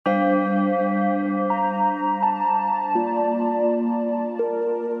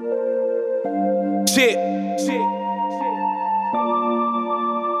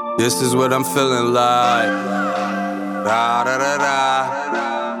This is what I'm feeling like. Da da da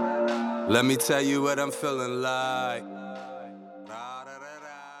da. Let me tell you what I'm feeling like. Da da da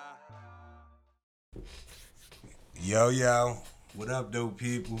da. Yo, what up, dope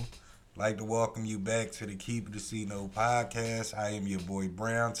people? Like to welcome you back to the Keep It to See No podcast. I am your boy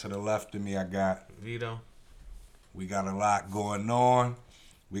Brown. To the left of me, I got Vito. We got a lot going on.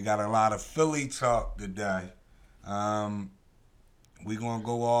 We got a lot of Philly talk today. We're gonna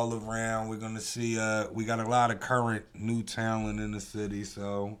go all around. We're gonna see. We got a lot of current new talent in the city,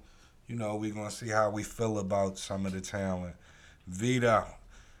 so we're gonna see how we feel about some of the talent. Vito,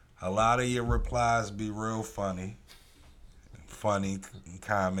 a lot of your replies be real funny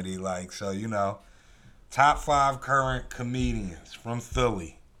comedy, like so. Top 5 current comedians from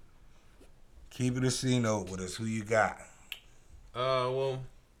Philly. Keep it a C note with us. Who you got? Well,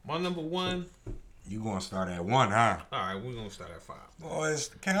 my number one. You gonna start at 1, huh? All right, we're gonna start at 5. Boys,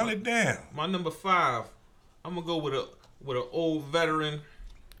 count it down. My number 5. I'm gonna go with an old veteran.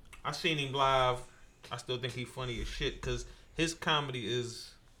 I seen him live. I still think he's funny as shit because his comedy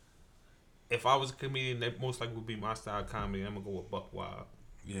is. If I was a comedian, that most likely would be my style of comedy. I'm gonna go with Buck Wild.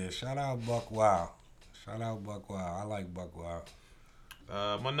 Yeah, shout out Buck Wild. I like Buck Wild.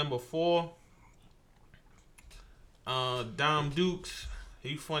 My number 4. Dom Dukes.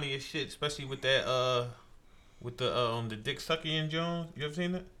 He funny as shit, especially with that with the Dick Sucking Jones. You ever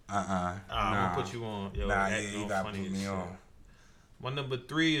seen that? Nah. I'm gonna put you on. Yo, nah, that yeah, you gotta put me on. My number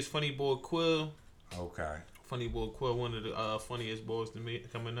 3 is Funny Boy Quill. Okay. Funny Boy Quill, one of the funniest boys to me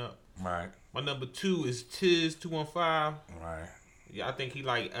coming up. Right. My number 2 is Tiz 215. Right. Yeah, I think he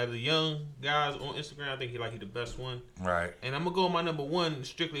like out of the young guys on Instagram. I think he the best one. Right. And I'm gonna go with my number 1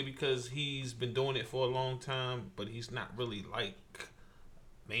 strictly because he's been doing it for a long time, but he's not really like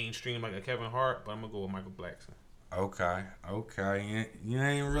mainstream like a Kevin Hart. But I'm gonna go with Michael Blackson. Okay. You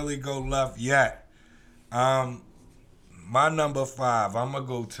ain't really go left yet. My number 5, I'm gonna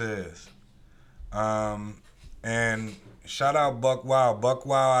go Tiz. And shout out Buck Wild. Buck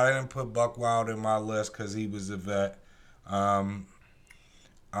Wild, I didn't put Buck Wild in my list because he was a vet. I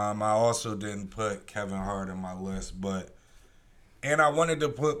also didn't put Kevin Hart in my list, and I wanted to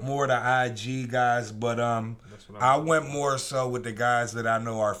put more the IG guys, but I went more so with the guys that I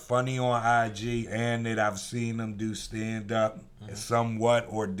know are funny on IG and that I've seen them do stand up somewhat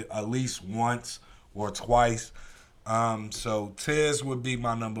or at least once or twice. So Tiz would be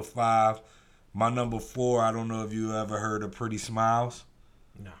my number 5. My number 4, I don't know if you ever heard of Pretty Smiles.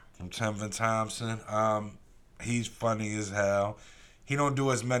 No. From Tevin Thompson. He's funny as hell. He don't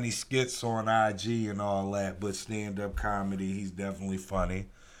do as many skits on IG and all that, but stand-up comedy, he's definitely funny.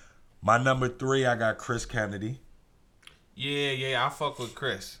 My number 3, I got Chris Kennedy. Yeah, I fuck with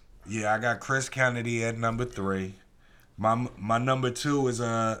Chris. Yeah, I got Chris Kennedy at number 3. My number 2 is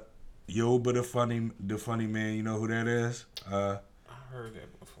Yoba the funny man. You know who that is? I heard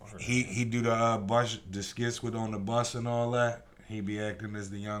that before. He do the skits with on the bus and all that. He be acting as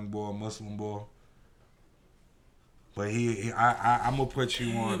the young boy, Muslim boy. But I'm gonna put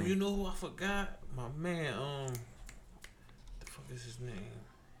you on. You know who I forgot? My man. The fuck is his name?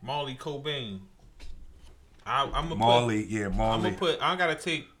 Marley Cobain. I'm gonna Marley. I'm gonna put. I gotta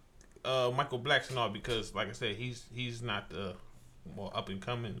take Michael Blackson off because, like I said, he's not the more up and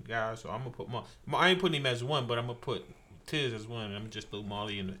coming guy. So I'm gonna put I ain't putting him as 1, but I'm gonna put Tiz as 1. And I'm just throw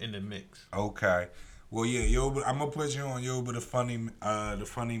Marley in the mix. Okay. Well, yeah, Yoba. I'm gonna put you on Yoba the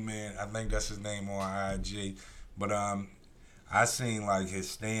funny man. I think that's his name on IG. But I seen like his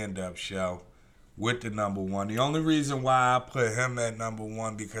stand-up show with the number 1. The only reason why I put him at number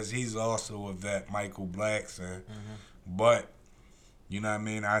 1 because he's also a vet, Michael Blackson. But you know what I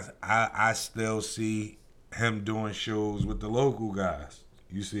mean. I still see him doing shows with the local guys.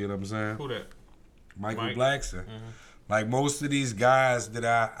 You see what I'm saying? Who that? Michael Blackson. Like most of these guys that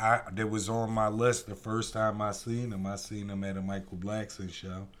I that was on my list the first time I seen them at a Michael Blackson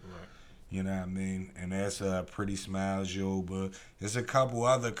show. Right. You know what I mean? And that's Pretty Smiles, Yoba. There's a couple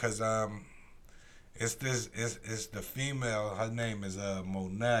other, because it's the female. Her name is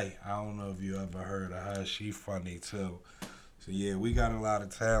Monet. I don't know if you ever heard of her. She funny, too. So, yeah, we got a lot of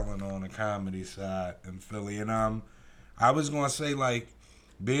talent on the comedy side in Philly. And I was going to say, like,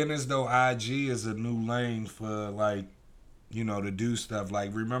 being as though IG is a new lane for, like, to do stuff.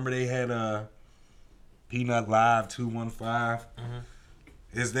 Like, remember they had Peanut Live 215?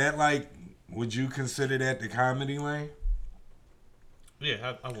 Is that like, would you consider that the comedy lane?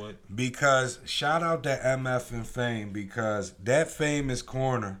 Yeah, I would. Because shout out to MF and Fame, because that Famous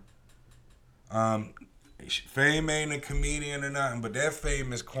Corner, Fame ain't a comedian or nothing, but that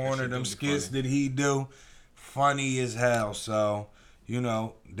Famous Corner, them skits that he do, funny as hell. So you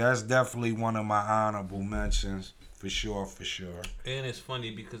know, that's definitely one of my honorable mentions for sure, for sure. And it's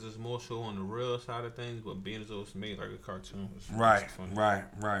funny because it's more so on the real side of things, but being as though it's made like a cartoon. Right, it's funny.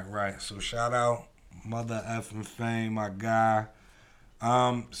 right. So shout out Mother effing Fame, my guy.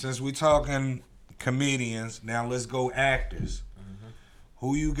 Since we talking comedians, now let's go actors.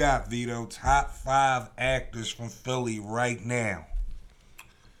 Who you got, Vito? Top 5 actors from Philly right now.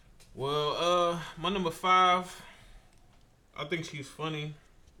 Well, my number 5, I think she's funny.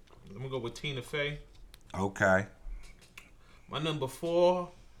 I'm gonna go with Tina Fey. Okay. My number 4,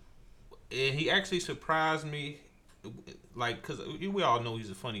 and he actually surprised me, like, cause we all know he's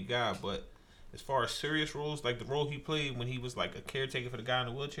a funny guy, but as far as serious roles, like the role he played when he was like a caretaker for the guy in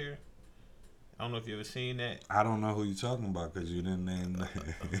the wheelchair. I don't know if you ever seen that. I don't know who you're talking about because you didn't name that.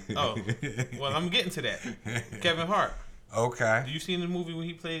 Oh, well, I'm getting to that. Kevin Hart. Okay. Did you see the movie when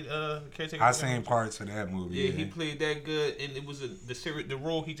he played caretaker? I seen parts of that movie. Yeah, he played that good, and it was the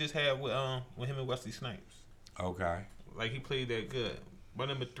role he just had with him and Wesley Snipes. Okay. Like he played that good. My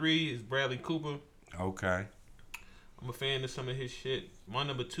number 3 is Bradley Cooper. Okay. I'm a fan of some of his shit. My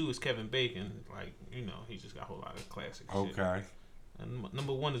number 2 is Kevin Bacon. Like, you know, he just got a whole lot of classic shit. Okay. And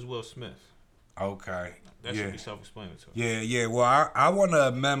number 1 is Will Smith. Okay. That should be self-explanatory. Yeah. Well, I want to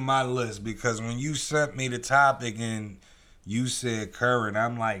amend my list because when you sent me the topic and you said current,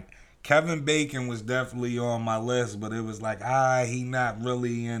 I'm like, Kevin Bacon was definitely on my list, but it was like, he not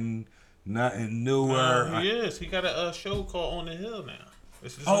really in nothing newer. He is. He got a show called On the Hill now.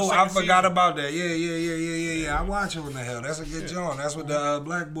 I forgot about that. Yeah. I watch Him on the Hill. That's a good joint. That's with the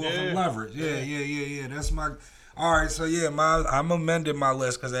black boy from Leverage. Yeah. That's my. All right, so yeah, I'm amending my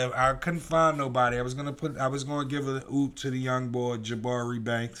list because I couldn't find nobody. I was gonna give an oop to the young boy Jabari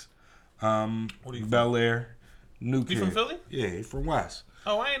Banks, Bel Air, new kid. He from Philly? Yeah, he from West.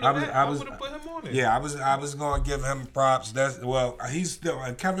 Oh, I ain't know that. I would have put him on it. Yeah, I was gonna give him props. He's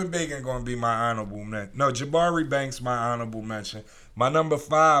still Kevin Bacon gonna be my honorable mention. No, Jabari Banks my honorable mention. My number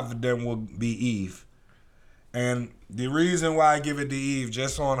 5 then will be Eve. And the reason why I give it to Eve,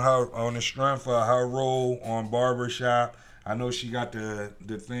 just on the strength of her role on Barbershop, I know she got the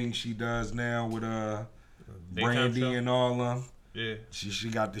thing she does now with Brandy and all them. Yeah, she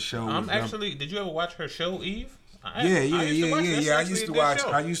got the show. Did you ever watch her show Eve? Yeah. I used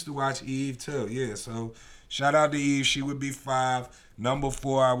to watch Eve too. Yeah, so shout out to Eve. She would be 5. Number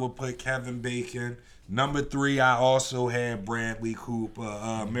 4, I would put Kevin Bacon. Number 3, I also had Bradley Cooper,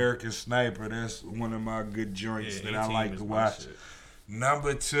 American Sniper. That's one of my good joints that I like to watch.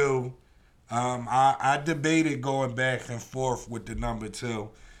 Number 2, I debated going back and forth with the number 2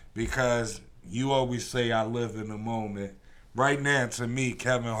 because you always say I live in the moment. Right now, to me,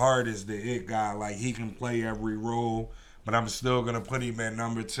 Kevin Hart is the it guy. Like, he can play every role, but I'm still going to put him at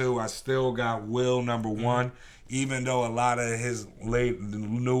number 2. I still got Will number 1, even though a lot of his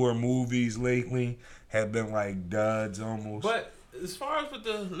newer movies lately have been like duds almost. But as far as with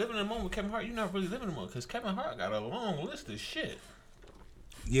the living in the moment with Kevin Hart, you're not really living in the moment because Kevin Hart got a long list of shit.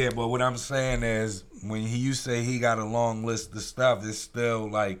 Yeah, but what I'm saying is when you say he got a long list of stuff, it's still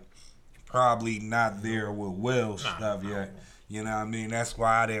like probably not there with Will's stuff yet. You know what I mean? That's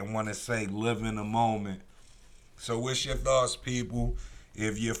why I didn't want to say live in the moment. So what's your thoughts, people?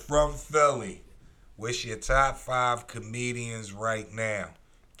 If you're from Philly, what's your top 5 comedians right now?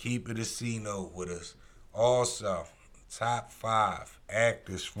 Keep it a C-note with us. Also, top 5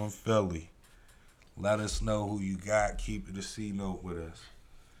 actors from Philly. Let us know who you got. Keep it a C-note with us.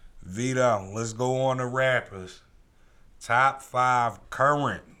 Vito, let's go on to rappers. Top 5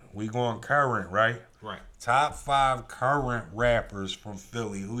 current. We going current, right? Right. Top 5 current rappers from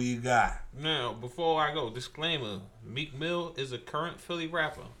Philly. Who you got? Now, before I go, disclaimer. Meek Mill is a current Philly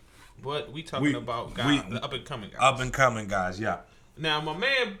rapper. But we talking about guys, the up-and-coming guys. Up-and-coming guys, yeah. Now, my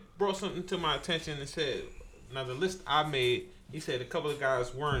man brought something to my attention and said, now the list I made, he said a couple of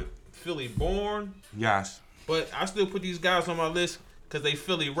guys weren't Philly born. Yes. But I still put these guys on my list because they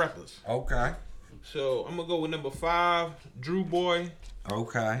Philly rappers. Okay. So I'm going to go with number 5, Drew Boy.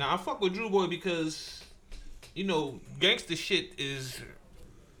 Okay. Now, I fuck with Drew Boy because, you know, gangster shit is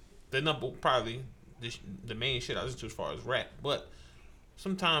probably the main shit I listen to as far as rap. But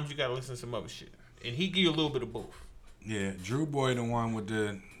sometimes you got to listen to some other shit. And he give you a little bit of both. Yeah, Drew Boy the one with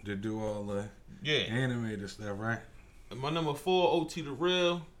the do all the animated stuff, right? And my number 4, OT the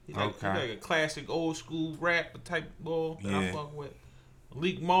Real. He like a classic old school rap type ball that I fuck with.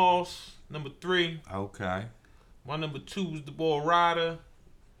 Malik Moss, number 3. Okay. My number 2 is the boy Ryder.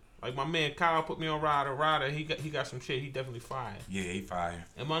 Like my man Kyle put me on Ryder. Ryder, he got some shit. He definitely fired. Yeah, he fired.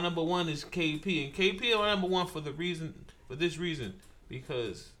 And my number 1 is KP. And KP is my number 1 for this reason.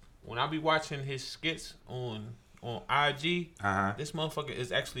 Because when I be watching his skits on on IG. Uh-huh. This motherfucker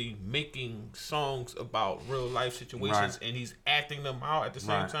is actually making songs about real life situations, and he's acting them out at the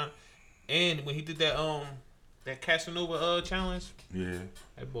same time. And when he did that Casanova challenge,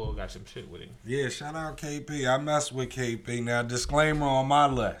 that boy got some shit with him. Yeah, shout out KP. I mess with KP. Now, disclaimer on my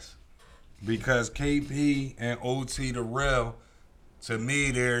list, because KP and OT the Real, to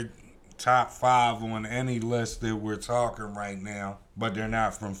me, they're top 5 on any list that we're talking right now, but they're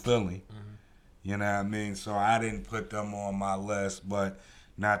not from Philly. You know what I mean? So I didn't put them on my list, but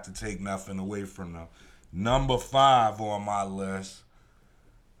not to take nothing away from them. Number 5 on my list,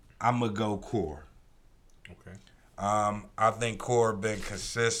 I'm going to go Core. Okay. I think Core been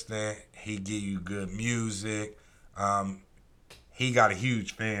consistent. He give you good music. He got a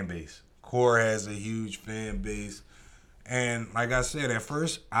huge fan base. Core has a huge fan base. And like I said, at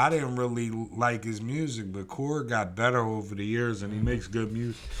first, I didn't really like his music, but Core got better over the years, and he makes good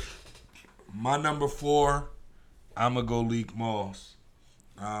music. My number 4, I'm going to go Leak Moss.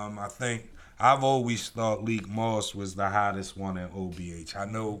 I think I've always thought Leak Moss was the hottest one at OBH. I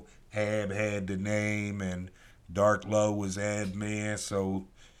know Ab had the name, and Dark Low was admin, so,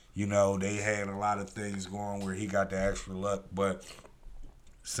 you know, they had a lot of things going where he got the extra luck. But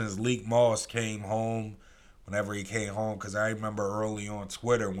since Leak Moss came home, whenever he came home, because I remember early on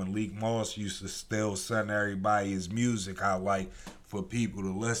Twitter when Leak Moss used to still send everybody his music out, like, for people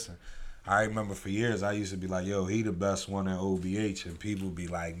to listen. I remember for years I used to be like, yo, he the best one at OBH, and people be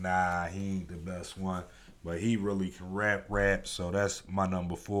like, nah, he ain't the best one. But he really can rap, so that's my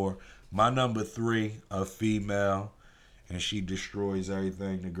number 4. My number 3, a female, and she destroys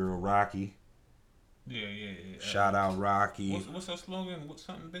everything, the girl Rocky. Yeah. Shout out Rocky. What's her slogan? What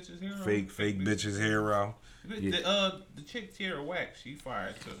something bitches hero? Fake bitches hero. The chick Tierra Whack, she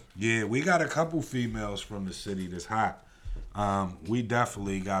fired too. Yeah, we got a couple females from the city that's hot. We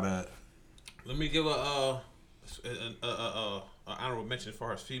definitely gotta. Let me give a honorable mention as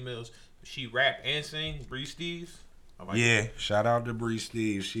far as females. She rap and sing. Bree Steves. Yeah, shout out to Bree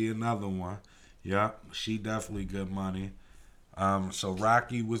Steves. She another one. Yep, she definitely good money. So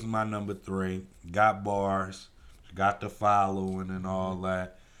Rocky was my number 3. Got bars, got the following and all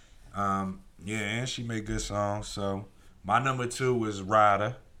that. Yeah, and she made good songs. So my number 2 was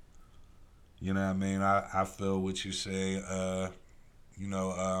Ryder. You know what I mean? I feel what you say. I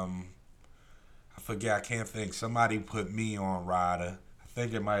forget. I can't think. Somebody put me on Ryder. I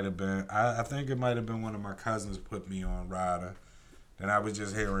think it might have been. I think it might have been one of my cousins put me on Ryder. Then I was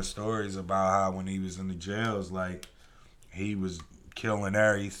just hearing stories about how when he was in the jails, like he was killing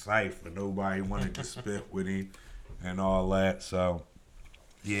every cipher. Nobody wanted to spit with him and all that. So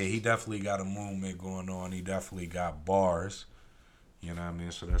yeah, he definitely got a movement going on. He definitely got bars. You know what I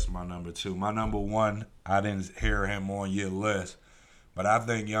mean? So that's my number 2. My number 1, I didn't hear him on your list, but I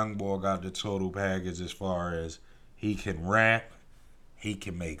think Young Boy got the total package as far as he can rap, he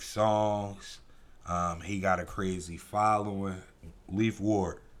can make songs, he got a crazy following. Leaf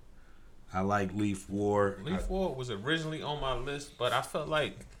Ward. I like Leaf Ward. Leaf Ward was originally on my list, but I felt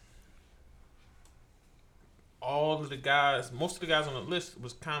like most of the guys on the list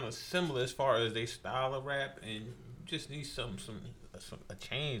was kind of similar as far as they style of rap, and you just need a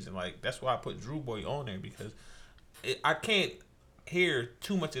change. And like that's why I put Drew Boy on there, because I can't hear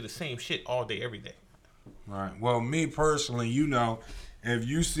too much of the same shit all day, every day. Right. Well, me personally, you know, if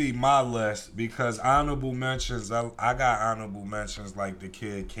you see my list, because honorable mentions, I got honorable mentions like the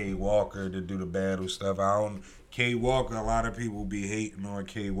kid K Walker to do the battle stuff. K Walker, a lot of people be hating on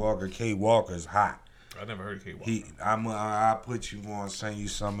K Walker. K Walker's hot. I never heard of K Walker. I'll put you on, send you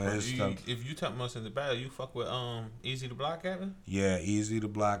some of his stuff. If you talk about in the battle, you fuck with Easy the Block Captain? Yeah, Easy the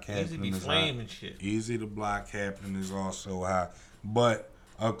Block Captain. Easy be flaming shit. Easy the Block Captain is also hot. But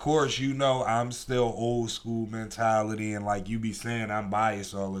of course, you know, I'm still old school mentality, and like you be saying, I'm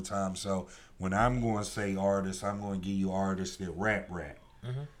biased all the time. So when I'm going to say artists, I'm going to give you artists that rap.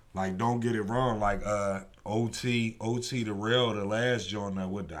 Mm-hmm. Like, don't get it wrong. Like OT the Real, the last joint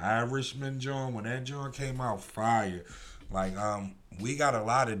with the Irishman joint, when that joint came out, fire. Like we got a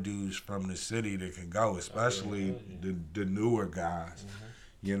lot of dudes from the city that can go, especially the newer guys. Mm-hmm.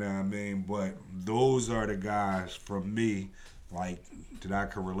 You know what I mean? But those are the guys from me, like, that I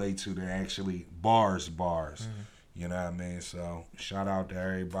can relate to, that actually bars. Mm-hmm. You know what I mean? So shout out to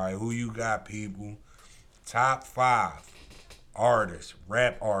everybody. Who you got, people? Top 5 artists,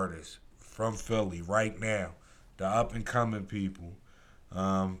 rap artists from Philly right now. The up and coming people.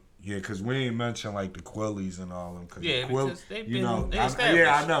 Yeah, because we ain't mentioned like the Quillies and all them. Yeah, because they've been established.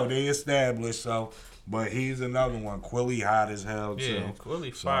 Yeah, I know. They established, so. But he's another one. Quilly hot as hell, too. Yeah,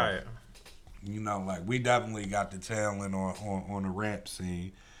 Quilly fire. You know, like, we definitely got the talent on the rap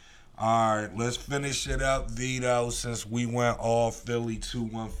scene. All right, let's finish it up, Vito, since we went all Philly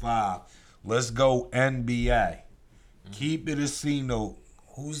 215. Let's go NBA. Keep it a C note.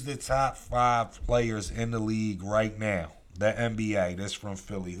 Who's the top 5 players in the league right now? The NBA. That's from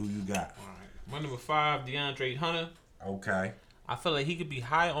Philly. Who you got? All right. My number 5, DeAndre Hunter. Okay. I feel like he could be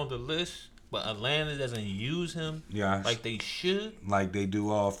high on the list, but Atlanta doesn't use him like they should. Like they do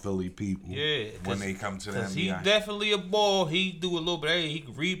all Philly people. Yeah. When they come to the NBA. Because he definitely a ball. He do a little bit. Hey, he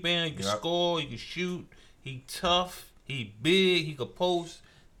can rebound. He can score. He can shoot. He tough. He big. He could post.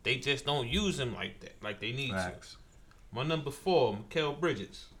 They just don't use him like that. Like they need to. My number 4, Mikal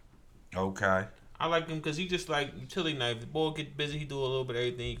Bridges. Okay. I like him because he just like utility knife. The ball get busy. He do a little bit of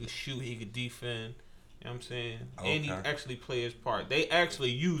everything. He can shoot. He can defend. You know what I'm saying? Okay. And he actually play his part. They actually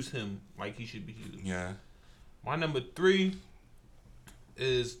use him like he should be used. Yeah. My number 3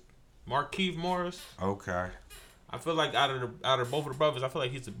 is Markieff Morris. Okay. I feel like out of both of the brothers, I feel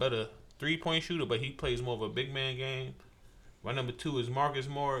like he's a better 3-point shooter, but he plays more of a big man game. My number 2 is Marcus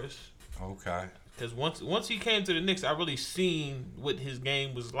Morris. Okay. Because once he came to the Knicks, I really seen what his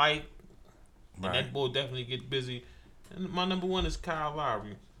game was like. And that boy definitely get busy. And my number 1 is Kyle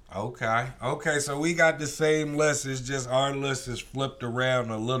Lowry. Okay, so we got the same list. It's just our list is flipped around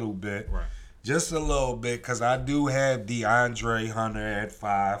a little bit. Right. Just a little bit, because I do have DeAndre Hunter at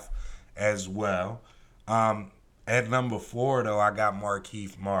 5 as well. At number 4, though, I got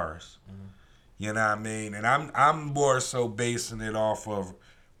Markieff Morris. Mm-hmm. You know what I mean? And I'm more so basing it off of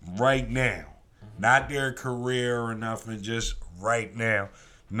right now. Mm-hmm. Not their career or nothing, just right now.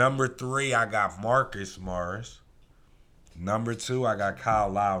 Number 3, I got Marcus Morris. Number 2, I got Kyle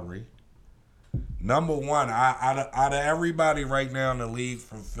Lowry. Number 1, out of everybody right now in the league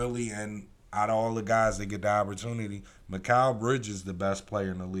from Philly and out of all the guys that get the opportunity, Mikal Bridges is the best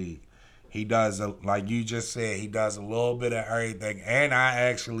player in the league. He does, like you just said, he does a little bit of everything. And I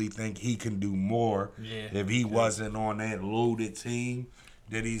actually think he can do more if he wasn't on that loaded team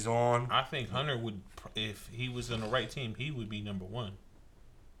that he's on. I think Hunter would, if he was on the right team, he would be number 1.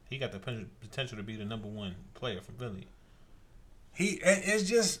 He got the potential to be the number 1 player for Philly. It's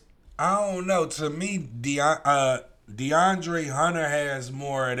just, I don't know. To me, DeAndre Hunter has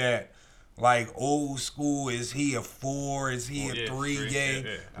more of that, like old school. Is he a 4? Is he a 3 game?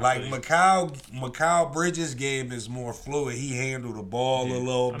 Like Mikal Bridges' game is more fluid. He handled the ball a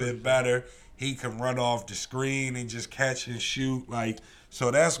little bit better. He can run off the screen and just catch and shoot.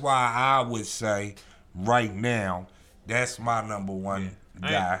 So that's why I would say right now that's my number 1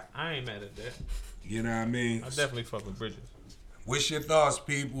 guy. I ain't mad at that. You know what I mean? I definitely fuck with Bridges. What's your thoughts,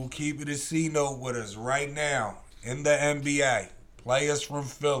 people? Keep it a C-note with us right now in the NBA. Players from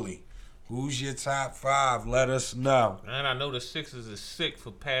Philly. Who's your top 5? Let us know. And I know the Sixers is sick for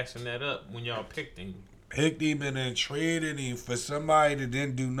passing that up when y'all picked him. Picked him and then traded him for somebody that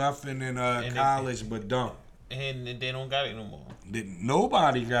didn't do nothing in college but dunk. And they don't got it no more.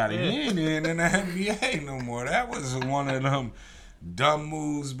 Nobody got it. He ain't in the NBA no more. That was one of them dumb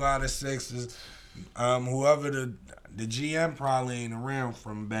moves by the Sixers. Whoever the GM probably ain't around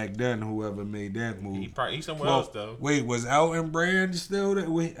from back then. Whoever made that move, he's somewhere else though. Wait, was Elton Brand still there?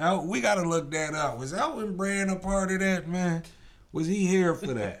 We gotta look that up. Was Elton Brand a part of that, man? Was he here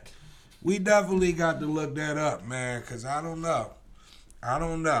for that? We definitely got to look that up, man, because I don't know.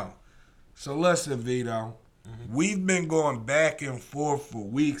 So listen, Vito. Mm-hmm. We've been going back and forth for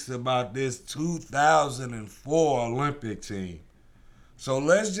weeks about this 2004 Olympic team. So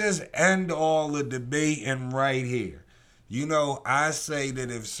let's just end all the debating right here. You know, I say that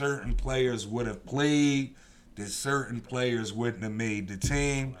if certain players would have played, that certain players wouldn't have made the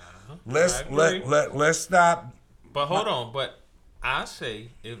team. Let's stop. But hold on. But I say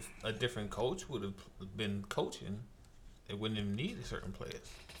if a different coach would have been coaching, it wouldn't have needed certain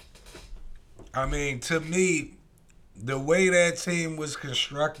players. I mean, to me, the way that team was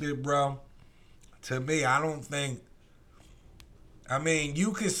constructed, bro, to me, I don't think. I mean,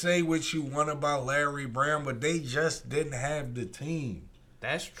 you could say what you want about Larry Brown, but they just didn't have the team.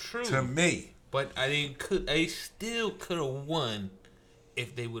 That's true. To me. But they still could have won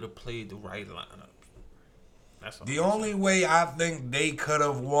if they would have played the right lineup. That's all. The only way I think they could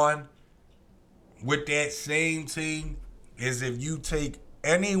have won with that same team is if you take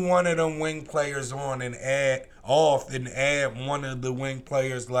any one of them wing players on and add one of the wing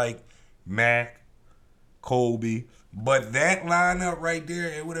players like Mac, Kobe. But that lineup right there,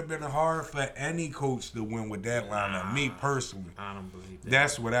 it would have been hard for any coach to win with that lineup. Me personally. I don't believe that.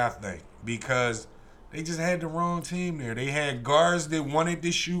 That's what I think. Because they just had the wrong team there. They had guards that wanted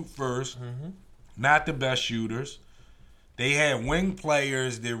to shoot first, not the best shooters. They had wing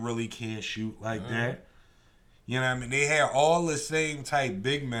players that really can't shoot like that. You know what I mean? They had all the same type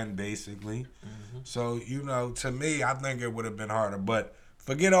big men, basically. So, to me, I think it would have been harder. But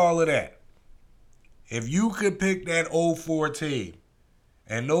forget all of that. If you could pick that 04 team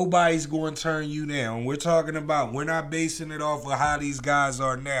and nobody's going to turn you down, we're not basing it off of how these guys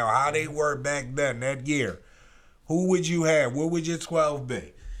are now, how they were back then, that year. Who would you have? What would your 12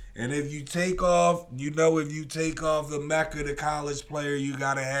 be? And if you take off, the Mecca, the college player, you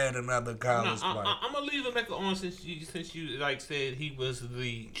got to add another college player. I'm going to leave Mecca on since you like said he was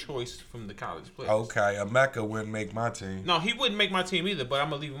the choice from the college players. Okay, a Mecca wouldn't make my team. No, he wouldn't make my team either, but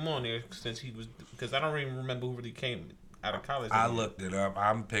I'm going to leave him on there because I don't even remember who really came out of college. I looked it up.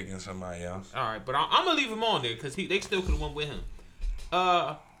 I'm picking somebody else. All right, but I'm going to leave him on there because they still could have went with him.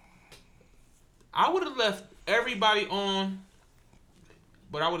 I would have left everybody on.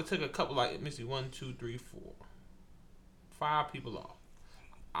 But I would have took a couple, like, let me see, 1, 2, 3, 4, 5 people off.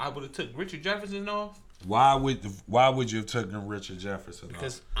 I would have took Richard Jefferson off. Why would you have taken Richard Jefferson off?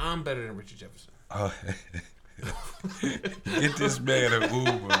 Because I'm better than Richard Jefferson. Oh. Get this man an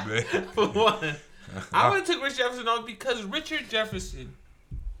Uber, man. For one, I would have took Richard Jefferson off because Richard Jefferson,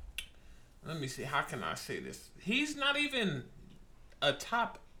 let me see, how can I say this? He's not even a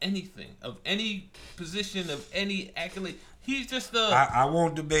top anything of any position, of any accolade. He's just I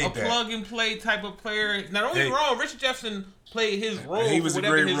won't debate that. Plug and play type of player. Now, don't get me wrong, Richard Jefferson played his role. He was a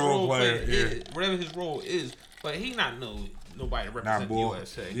great role player. Whatever his role is, but he not nobody to represent the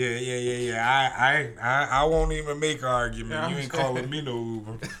USA. Yeah. I won't even make an argument. You ain't calling me no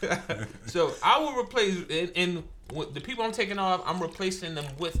Uber. So I will replace and the people I'm taking off. I'm replacing them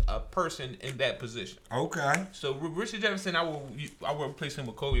with a person in that position. Okay. So Richard Jefferson, I will replace him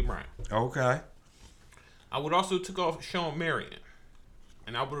with Kobe Bryant. Okay. I would also took off Sean Marion,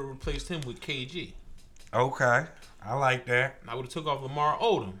 and I would have replaced him with KG. Okay, I like that. I would have took off Lamar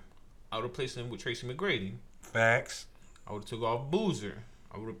Odom. I would have replaced him with Tracy McGrady. Facts. I would have took off Boozer.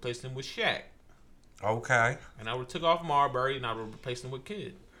 I would have replaced him with Shaq. Okay. And I would have took off Marbury, and I would have replaced him with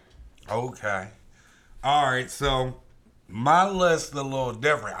Kidd. Okay. All right, so my list a little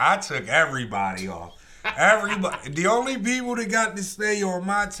different. I took everybody off. Everybody. The only people that got to stay on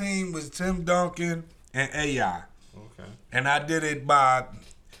my team was Tim Duncan and AI. Okay. And I did it by,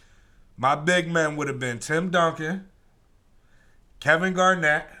 my big men would have been Tim Duncan, Kevin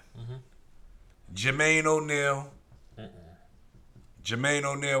Garnett, Jermaine O'Neal. Jermaine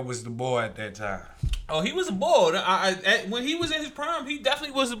O'Neal was the boy at that time. Oh, he was a bull. When he was in his prime, he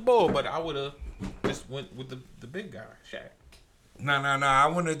definitely was a bull. But I would have just went with the big guy, Shaq. No. I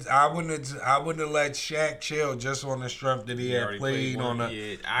wouldn't have let Shaq chill just on the strength that he had played on the.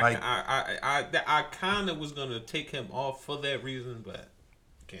 Yeah, I kind of was gonna take him off for that reason, but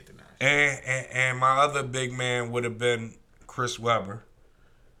can't deny it. And my other big man would have been Chris Webber.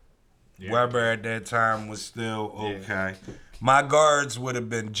 Yeah. Webber at that time was still okay. Yeah. My guards would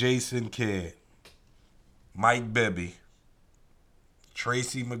have been Jason Kidd, Mike Bibby,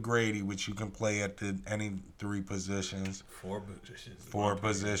 Tracy McGrady, which you can play at any 3 positions. 4 positions. 4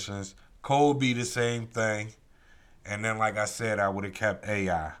 positions. Kobe, the same thing. And then, like I said, I would have kept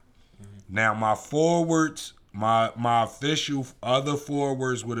AI. Now, my forwards, my official other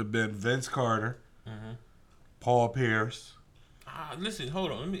forwards would have been Vince Carter, Paul Pierce. Listen,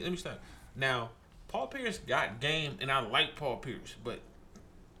 hold on. Let me stop. Now, Paul Pierce got game, and I like Paul Pierce, but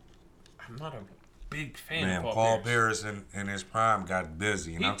I'm not a big fan of Paul Pierce. In his prime got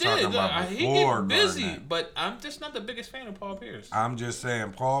busy. And I'm talking about before he get busy, Garnett. But I'm just not the biggest fan of Paul Pierce. I'm just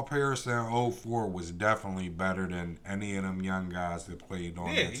saying Paul Pierce in 04 was definitely better than any of them young guys that played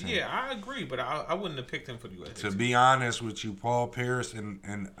on that team. Yeah, I agree, but I wouldn't have picked him for the USA To be honest with you, Paul Pierce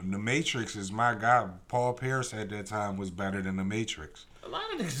and the Matrix is my guy. Paul Pierce at that time was better than the Matrix. A lot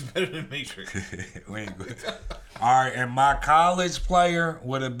of niggas is better than Matrix. All right, and my college player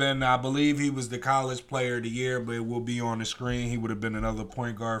would have been, I believe he was the college player of the year, but it will be on the screen. He would have been another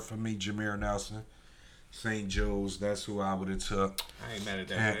point guard for me, Jameer Nelson. St. Joe's, that's who I would have took. I ain't mad at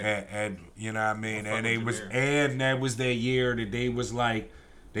that. And you know what I mean? And that was that year that they was like,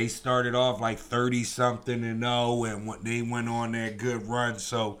 they started off like 30-something and 0, and they went on that good run.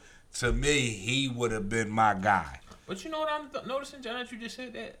 So, to me, he would have been my guy. But you know what I'm noticing, John, that you just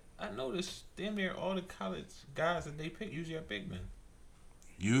said that? I noticed damn near all the college guys that they pick usually are big men.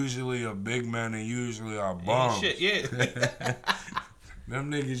 Usually a big man and usually are bums. Shit, yeah.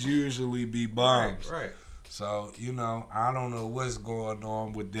 Them niggas usually be bums. Right. So, I don't know what's going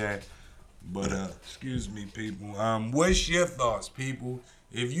on with that. But, excuse me, people. What's your thoughts, people?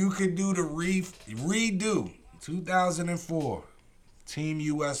 If you could do the redo 2004 Team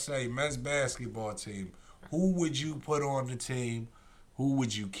USA men's basketball team, who would you put on the team? Who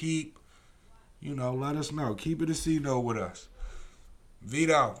would you keep? let us know. Keep it a C-No with us.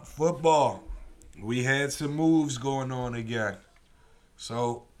 Vito, football. We had some moves going on again.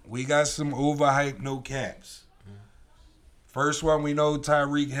 So, we got some overhyped no caps. First one, we know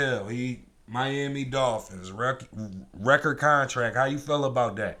Tyreek Hill. He Miami Dolphins. Record contract. How you feel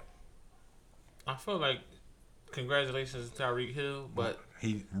about that? I feel like congratulations to Tyreek Hill, but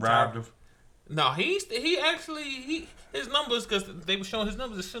he robbed him. No, he actually his numbers, because they were showing his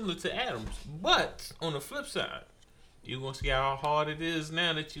numbers are similar to Adams. But on the flip side, you're gonna see how hard it is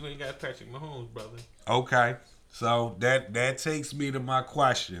now that you ain't got Patrick Mahomes, brother. Okay, so that takes me to my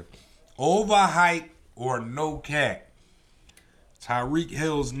question: overhype or no cap? Tyreek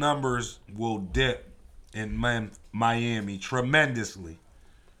Hill's numbers will dip in Miami tremendously.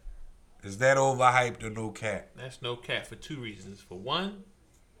 Is that overhyped or no cap? That's no cap for two reasons. For one,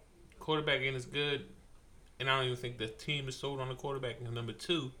 quarterback ain't as good, and I don't even think the team is sold on the quarterback. And number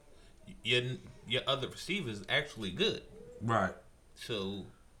two, your other receivers actually good. Right. So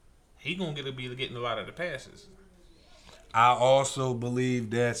he gonna be getting a lot of the passes. I also believe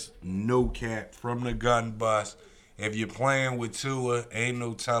that's no cap from the gun bust. If you're playing with Tua, ain't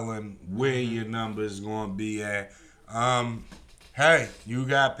no telling where your number's gonna be at. Hey, you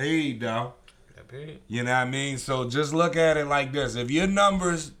got paid though. Got paid. You know what I mean? So just look at it like this. If your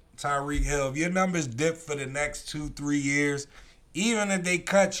numbers, Tyreek Hill, if your numbers dip for the next 2-3 years, even if they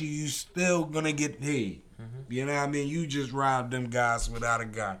cut you, you still gonna get paid. Mm-hmm. You know what I mean? You just robbed them guys without a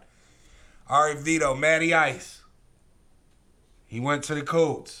gun. All right, Vito, Matty Ice. He went to the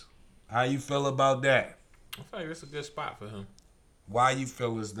Colts. How you feel about that? I feel like that's a good spot for him. Why you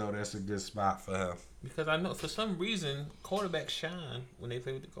feel as though that's a good spot for him? Because I know for some reason quarterbacks shine when they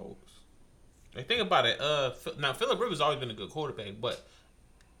play with the Colts. Like, think about it. Now Phillip Rivers always been a good quarterback, but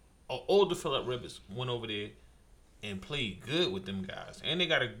older Phillip Rivers went over there and played good with them guys, and they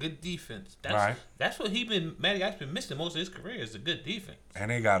got a good defense. That's what Matty Ice been missing most of his career is a good defense. And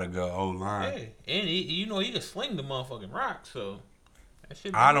they got a good O-line. Yeah, and he can sling the motherfucking rock. So that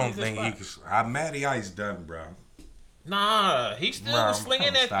shit. I don't think he can. Matty Ice done, bro. Nah, he still was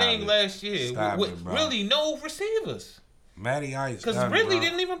slinging that thing last year with really no receivers. Matty Ice, because Ridley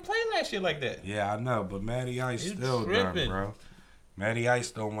didn't even play last year like that. Yeah, I know, but Matty Ice still done, bro. Matty Ice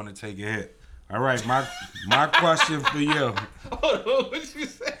don't want to take a hit. All right, my question for you. Hold on, what you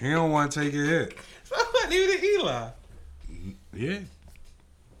say? He don't want to take a hit. So I needed Eli.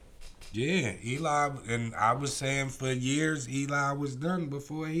 Yeah, Eli, and I was saying for years Eli was done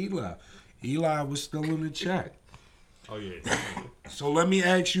before he left. Eli was still in the check. Oh, yeah. So let me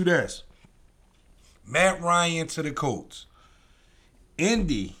ask you this. Matt Ryan to the Colts.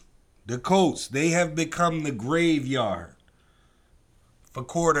 Indy, the Colts, they have become the graveyard for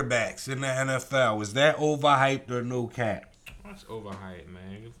quarterbacks in the NFL. Is that overhyped or no cap? That's overhyped,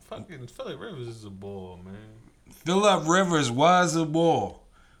 man. Fucking Phillip Rivers is a ball, man. Phillip Rivers was a ball.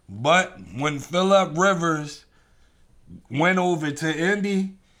 But when Phillip Rivers went over to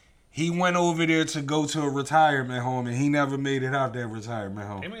Indy, he went over there to go to a retirement home, and he never made it out that retirement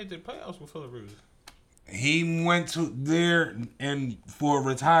home. They made the playoffs with Phillip Rivers. He went to there and for a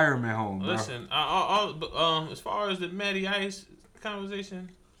retirement home, bro. Listen, as far as the Matty Ice conversation,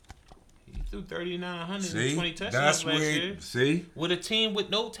 he threw 3,920 touchdowns last year. See? With a team with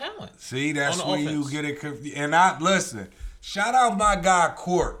no talent. See, that's when you get it confused. And listen, shout out my guy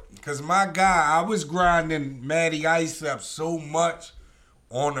Court, because my guy, I was grinding Matty Ice up so much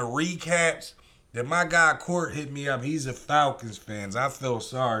on the recaps that my guy Court hit me up. He's a Falcons fan. I feel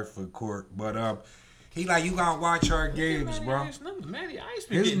sorry for Court, but he like, you gotta watch our games, bro. Matty Ice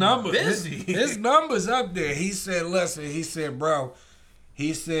been getting busy. His numbers up there. He said, listen, he said, bro,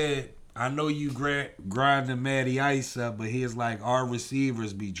 he said, I know you grinding Matty Ice up, but he's like, our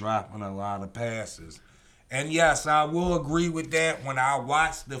receivers be dropping a lot of passes. And yes, I will agree with that. When I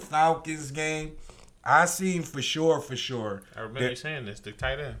watched the Falcons game, I seen for sure. I remember you saying this, the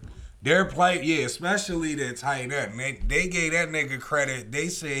tight end. Their play, yeah, especially the tight end. They gave that nigga credit. They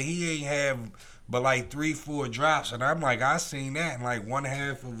said he ain't have but like 3-4 drops, and I'm like, I seen that in like one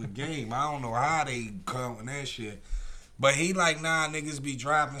half of a game. I don't know how they counting that shit. But he like, nah, niggas be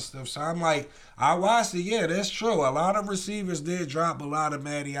dropping stuff. So I'm like, I watched it. Yeah, that's true. A lot of receivers did drop a lot of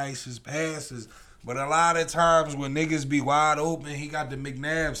Matty Ice's passes. But a lot of times when niggas be wide open, he got the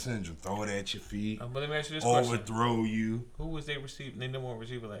McNabb syndrome. Throw it at your feet. But let me ask you this overthrow question. You. Who was they number one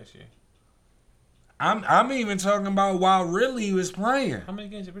receiver last year? I'm even talking about while Ridley was playing. How many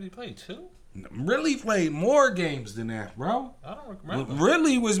games did Ridley play? 2? Ridley played more games than that, bro. I don't remember.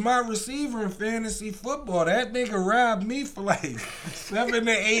 Ridley was my receiver in fantasy football. That nigga robbed me for like 7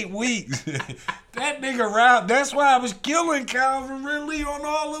 to 8 weeks. That nigga robbed. That's why I was killing Calvin Ridley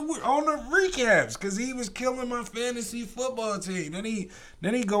on the recaps, because he was killing my fantasy football team.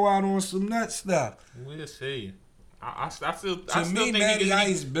 Then he go out on some nut stuff. We'll see. I still To me, think Matty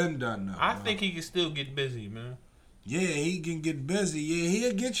Ice been done though. I think he can still get busy, man. Yeah, he can get busy. Yeah,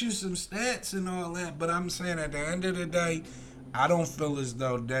 he'll get you some stats and all that. But I'm saying at the end of the day, I don't feel as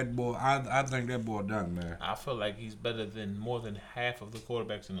though that boy. I think that boy done, man. I feel like he's better than more than half of the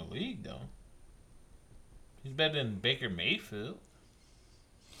quarterbacks in the league, though. He's better than Baker Mayfield.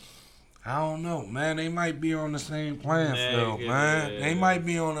 I don't know, man. They might be on the same playing field, Yeah. man. They might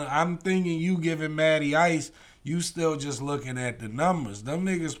be on. I'm thinking you giving Matty Ice. You still just looking at the numbers. Them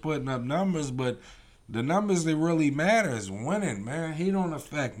niggas putting up numbers, but the numbers that really matter is winning, man. He don't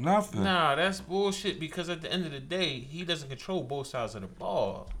affect nothing. Nah, that's bullshit, because at the end of the day, he doesn't control both sides of the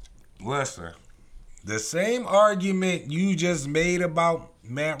ball. Listen, the same argument you just made about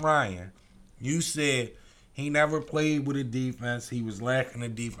Matt Ryan, you said he never played with a defense. He was lacking a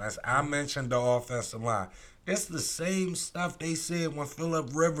defense. I mentioned the offensive line. It's the same stuff they said when Phillip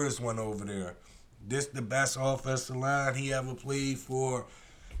Rivers went over there. This the best offensive line he ever played for.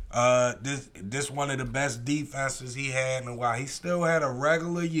 This one of the best defenses he had in a while. He still had a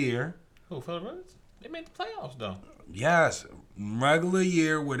regular year. Who, Phillip Rivers? They made the playoffs, though. Yes, regular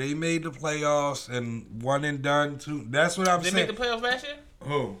year where they made the playoffs and one and done too. That's what I'm saying. They made the playoffs last year?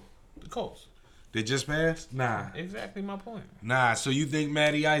 Who? The Colts. They just passed? Nah. Exactly my point. Nah, so you think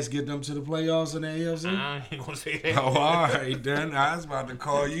Matty Ice get them to the playoffs in the AFC? I ain't gonna say that. Oh, all right, then. I was about to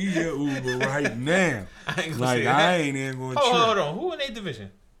call you your Uber right now. I ain't gonna Like, say that. I ain't even going to Hold on. Who in their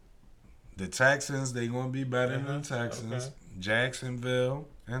division? The Texans, they going to be better than the Uh-huh. Texans. Okay. Jacksonville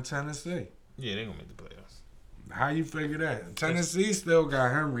and Tennessee. Yeah, they gonna make the playoffs. How you figure that? Tennessee still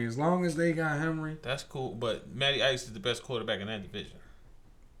got Henry. As long as they got Henry. That's cool, but Matty Ice is the best quarterback in that division.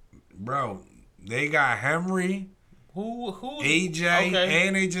 Bro, they got Henry, Who? AJ, Okay.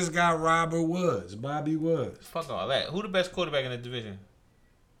 and they just got Robert Woods, Bobby Woods. Fuck all that. Who the best quarterback in the division?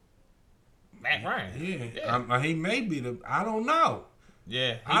 Matt Ryan. Yeah. He may be the. I don't know.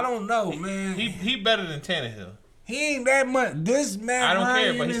 Yeah. I don't know, man. He better than Tannehill. He ain't that much. This Matt I don't care,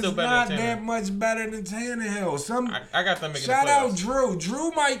 Ryan but he's is still better not than Tannehill. that much better than Tannehill. I got them making Shout the playoffs. out Drew.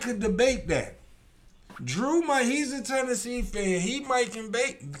 Drew might could debate that. Drew might. He's a Tennessee fan. He might can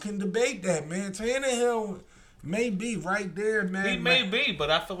debate that, man. Tannehill may be right there, man. He may be, but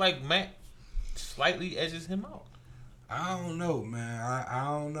I feel like Matt slightly edges him out. I don't know, man. I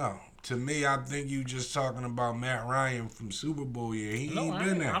don't know. To me, I think you just talking about Matt Ryan from Super Bowl year. He ain't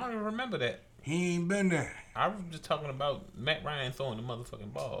been there. I don't even remember that. He ain't been there. I was just talking about Matt Ryan throwing the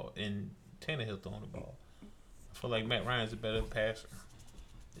motherfucking ball and Tannehill throwing the ball. I feel like Matt Ryan's a better passer,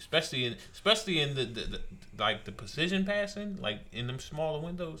 especially in the like the precision passing, like in them smaller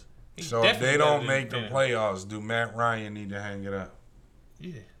windows. He's So if definitely they better don't than make the Tannehill. playoffs, do Matt Ryan need to hang it up?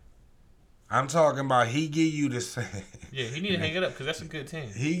 Yeah, I'm talking about he give you the same. yeah, he need to hang it up because that's a good team.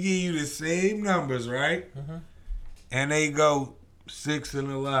 He give you the same numbers, right? Mm-hmm. And they go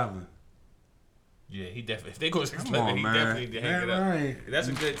 6-11. Yeah, he definitely. If they go 6-11, Come on, he man. definitely need to hang Matt it up. Ryan. That's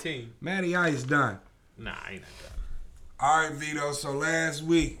a good team. Matty Ice done. Nah, he not done. All right, Vito. So last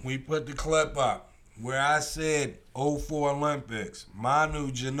week we put the clip up where I said 04 Olympics,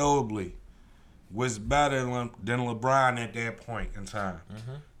 Manu Ginobili was better than LeBron at that point in time.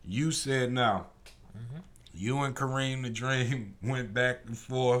 Mm-hmm. You said no. Mm-hmm. You and Kareem the Dream went back and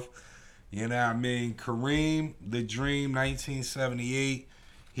forth. You know what I mean? Kareem the Dream, 1978.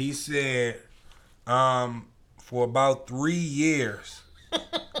 He said, for about 3 years,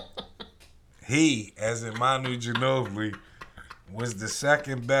 he, as in Manu Ginobili, was the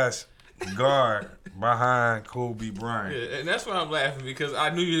second best guard behind Kobe Bryant. Yeah, and that's why I'm laughing, because I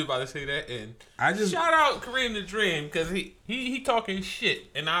knew you was about to say that. And I just shout out Kareem the Dream, because he talking shit,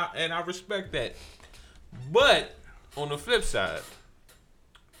 and I respect that. But on the flip side,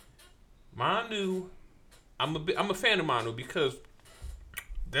 Manu, I'm a fan of Manu, because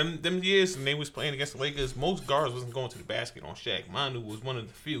them years when they was playing against the Lakers, most guards wasn't going to the basket on Shaq. Manu was one of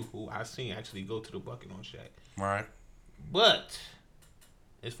the few who I seen actually go to the bucket on Shaq. right. But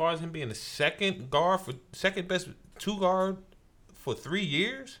as far as him being the second best two guard for 3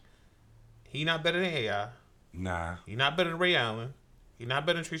 years, he not better than AI. Nah. He not better than Ray Allen. He not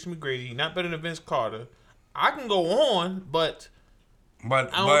better than Tracy McGrady. He not better than Vince Carter. I can go on, but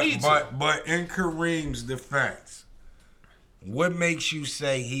But I don't need to. but in Kareem's defense, what makes you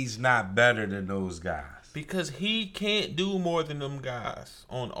say he's not better than those guys? Because he can't do more than them guys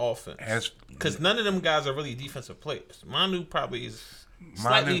on offense. Because none of them guys are really defensive players. Manu probably is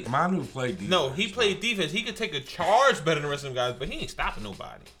slightly... Manu played defense. No, he played defense. He could take a charge better than the rest of them guys, but he ain't stopping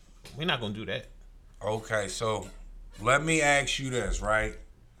nobody. We're not going to do that. Okay, so let me ask you this, right?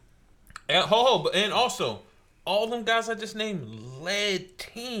 And also, all them guys I just named led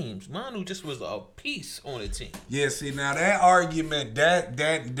teams. Manu just was a piece on the team. Yeah, see, now that argument,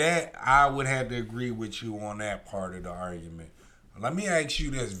 that I would have to agree with you on that part of the argument. Let me ask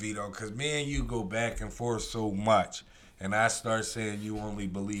you this, Vito, because me and you go back and forth so much, and I start saying you only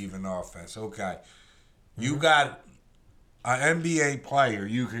believe in offense. Okay, you got an NBA player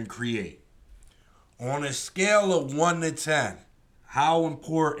you can create. On a scale of 1 to 10, how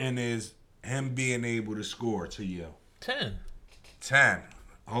important is him being able to score to you? 10. 10.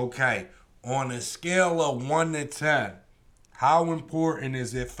 Okay. On a scale of 1 to 10, how important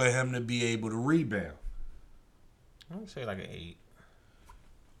is it for him to be able to rebound? I would say like an 8.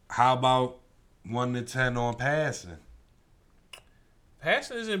 How about 1 to 10 on passing?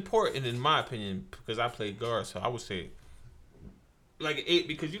 Passing is important in my opinion because I play guard, so I would say like an 8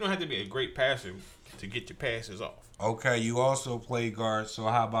 because you don't have to be a great passer to get your passes off. Okay, you also play guard, so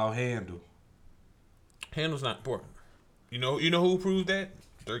how about handle? Handle's not important. You know who proved that?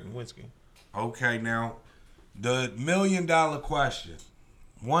 Dirk Nowitzki. Okay, now the $1 million question.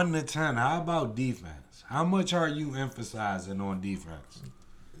 1 to 10, how about defense? How much are you emphasizing on defense?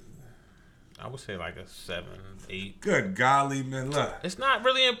 I would say like a 7, 8. Good golly, man, look. It's not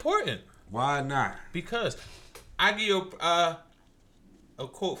really important. Why not? Because I give you a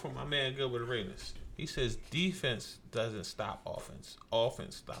quote from my man Gilbert Arenas. He says defense doesn't stop offense.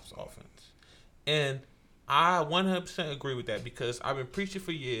 Offense stops offense. And I 100% agree with that because I've been preaching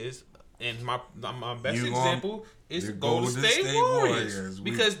for years, and my best example is Golden State Warriors.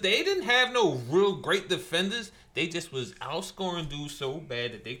 Because they didn't have no real great defenders. They just was outscoring dudes so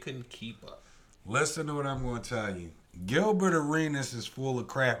bad that they couldn't keep up. Listen to what I'm going to tell you. Gilbert Arenas is full of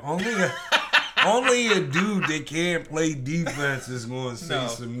crap. Only a dude that can't play defense is going to say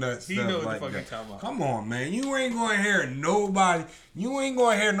some nuts stuff like that. Come on, man. You ain't going to hear nobody. You ain't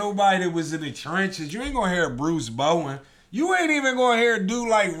going to hear nobody that was in the trenches. You ain't going to hear Bruce Bowen. You ain't even going to hear a dude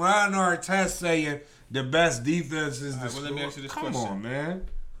like Ron Artest saying the best defense is the score. Let me ask you this question. On, man.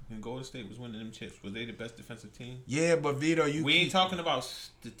 When Golden State was winning them chips, were they the best defensive team? Yeah, but Vito, we ain't talking about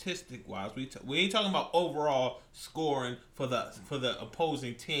statistic-wise. We ain't talking about overall scoring for the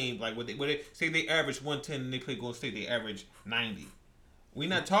opposing team. Like what they say they average 110 and they play Golden State, they average 90. We're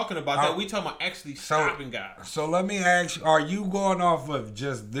not talking about that. We talking about actually stopping guys. So let me ask you: are you going off of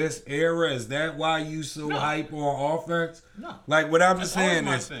just this era? Is that why you so hype on offense? No. Like what I'm saying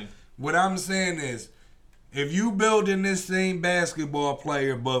is. If you building this same basketball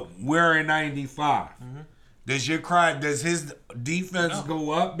player, but wearing 95, does his defense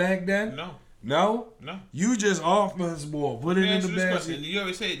go up back then? No. No? No. You just offense ball. Put it in the basket.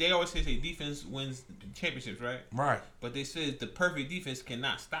 They always say defense wins championships, right? Right. But they say the perfect defense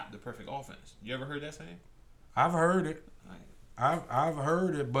cannot stop the perfect offense. You ever heard that saying? I've heard it. Right. I've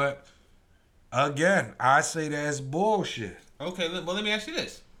heard it, but again, I say that's bullshit. Okay, well let me ask you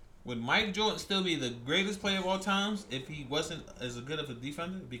this. Would Mike Jordan still be the greatest player of all times if he wasn't as good of a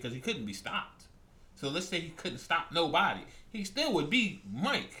defender? Because he couldn't be stopped. So let's say he couldn't stop nobody. He still would be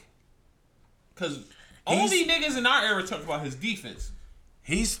Mike. Because only niggas in our era talk about his defense.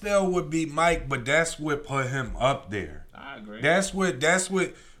 He still would be Mike, but that's what put him up there. I agree. That's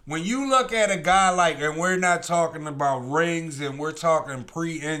what when you look at a guy like, and we're not talking about rings and we're talking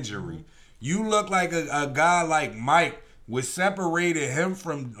pre-injury, you look like a guy like Mike. What separated him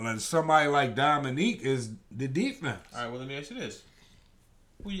from somebody like Dominique is the defense. All right, well let me ask you this: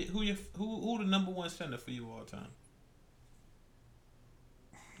 who the number one center for you all time?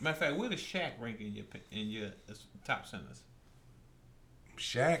 Matter of fact, where does Shaq rank in your top centers?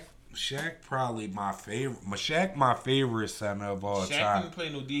 Shaq probably my favorite. Shaq my favorite center of all time. Shaq didn't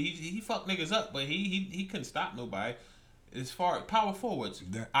play no D. He fucked niggas up, but he couldn't stop nobody. As far as power forwards,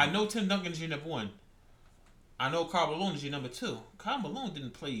 I know Tim Duncan's your number one. I know Karl Malone is your number 2. Karl Malone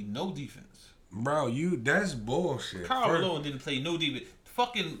didn't play no defense. Bro, that's bullshit. Karl Malone didn't play no defense.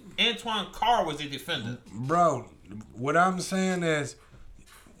 Fucking Antoine Carr was a defender. Bro, what I'm saying is,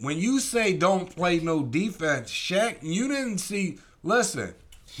 when you say don't play no defense, Shaq, you didn't see. Listen,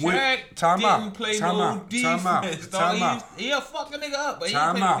 Shaq didn't play no defense. He'll fuck a nigga up, but he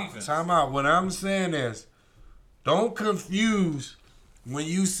didn't play no defense. Time out. What I'm saying is, don't confuse. When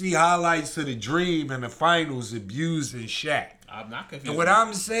you see highlights of the Dream in the finals abusing Shaq. I'm not confused. And what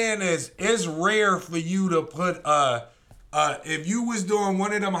I'm saying is, it's rare for you to put a if you was doing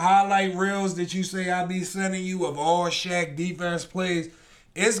one of them highlight reels that you say I be sending you of all Shaq defense plays,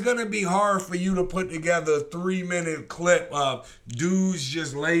 it's gonna be hard for you to put together a 3-minute clip of dudes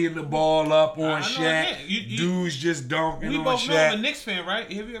just laying the ball up on Shaq, dudes just dunking on Shaq. We both know I'm a Knicks fan,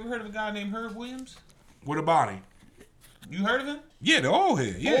 right? Have you ever heard of a guy named Herb Williams? What about him? You heard of him? Yeah, the old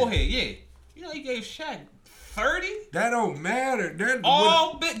head. Yeah. Old head, yeah. You know he gave Shaq 30? That don't matter.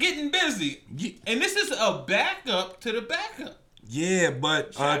 Getting busy. Yeah. And this is a backup to the backup. Yeah,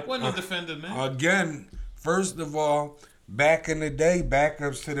 but Shaq wasn't a defender, man. Again, first of all, back in the day,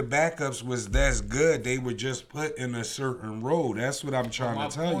 backups to the backups was that's good. They were just put in a certain role. That's what I'm trying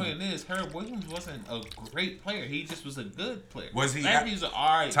to tell you. My point is, Herb Williams wasn't a great player. He just was a good player. Was he? He's an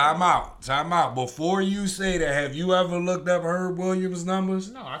alright. Time out. Before you say that, have you ever looked up Herb Williams'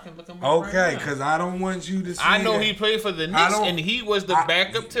 numbers? No, I can look them up. Okay, because I don't want you to say I know that. He played for the Knicks, and he was the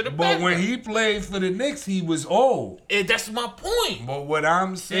backup to the backup. But when he played for the Knicks, he was old. And that's my point. But what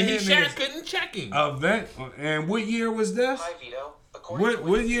I'm saying is, Shaq couldn't check him. And what year was this? Hi, Vito.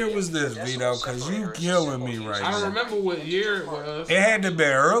 What year was this, Vito? Because you killing me right now. I don't remember what year it was. It had to be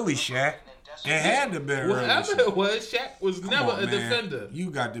early, Shaq. It had to be early. Whatever it was, Shaq was never a defender.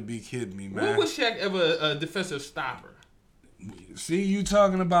 You got to be kidding me, man. When was Shaq ever a defensive stopper? See, you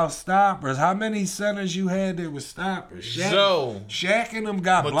talking about stoppers. How many centers you had that was stoppers? Shaq and them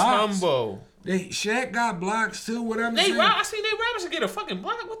got blocks. Shaq got blocks too. What I'm saying? I seen Nate Robinson get a fucking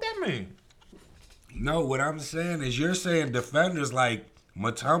block. What that mean? No, what I'm saying is you're saying defenders like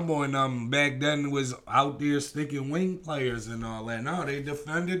Mutombo and them back then was out there sticking wing players and all that. No, they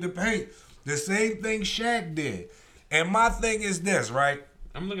defended the paint. The same thing Shaq did. And my thing is this, right?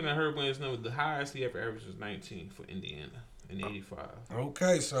 I'm looking at Herb Williams' number. The highest he ever averaged was 19 for Indiana in 85.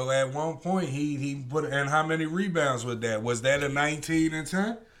 Okay, so at one point he put, and how many rebounds was that? Was that a 19 and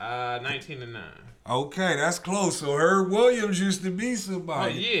 10? 19 and 9. Okay, that's close. So Herb Williams used to be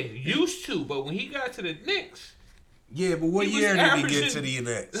somebody. Oh, yeah, used to. But when he got to the Knicks. Yeah, but what year did he get to the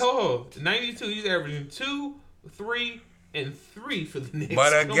Knicks? 92. He's averaging 2, 3, and 3 for the Knicks.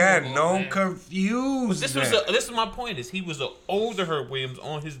 But again, don't confuse this is my point. Is he was an older Herb Williams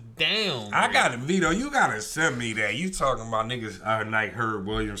on his down. I got it, Vito. You gotta send me that. You talking about niggas like Herb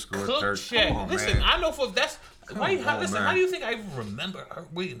Williams scored 30. Listen, man. I know for that's. How do you think I even remember Herb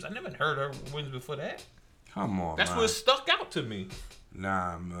Williams? I never heard Herb Williams before that. Come on, that's what stuck out to me.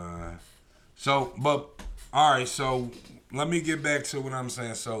 Nah, man. So, but all right. So let me get back to what I'm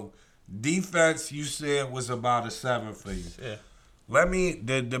saying. So defense, you said was about a 7 for you. Yeah. Let me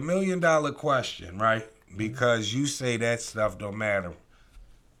the $1 million question, right? Because you say that stuff don't matter.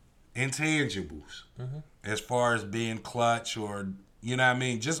 Intangibles, as far as being clutch or you know what I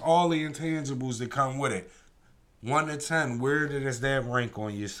mean, just all the intangibles that come with it. 1 to 10, where does that rank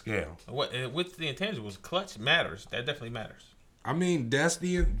on your scale? With the intangibles, clutch matters. That definitely matters. I mean, that's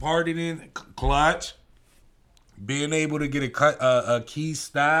the part of it. Clutch, being able to get a key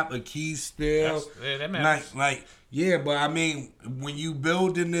stop, a key steal. That matters. Yeah, but I mean, when you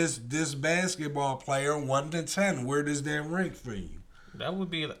building this basketball player 1 to 10, where does that rank for you? That would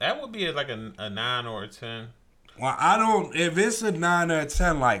be like a 9 or a 10. Well, I don't. If it's a 9 or a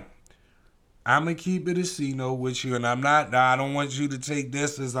 10, like. I'm going to keep it a C-note with you, and I don't want you to take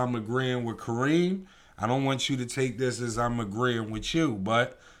this as I'm agreeing with Kareem. I don't want you to take this as I'm agreeing with you,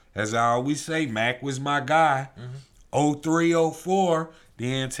 but as I always say, Mac was my guy. 03, 04, the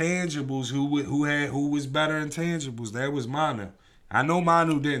intangibles, who was better intangibles, that was Manu. I know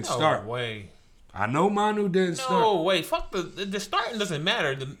Manu didn't start. No way. I know Manu didn't start. No way. Fuck the starting doesn't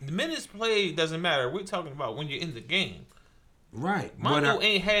matter. The minutes played doesn't matter. We're talking about when you're in the game. Right. Manu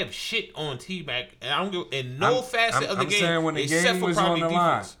ain't have shit on T-Mac, and I don't give in no facet of the game. Saying when the game was on the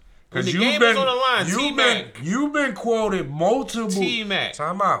line. When the game was on the line, T-Mac. You've been quoted multiple. T-Mac.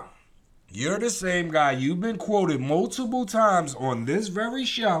 Time out. You're the same guy. You've been quoted multiple times on this very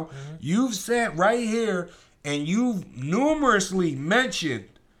show. You've sat right here and you've numerously mentioned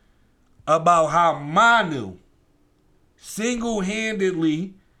about how Manu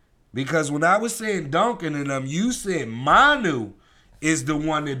single-handedly. Because when I was saying Duncan and them, you said Manu is the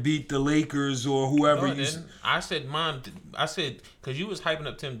one that beat the Lakers or whoever. I said because you was hyping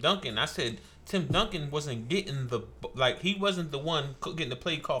up Tim Duncan. I said Tim Duncan wasn't getting he wasn't the one getting the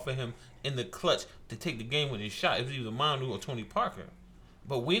play call for him in the clutch to take the game with his shot. It was either Manu or Tony Parker.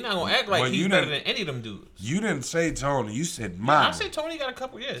 But we're not gonna act like he's better than any of them dudes. You didn't say Tony. You said Manu. I said Tony got a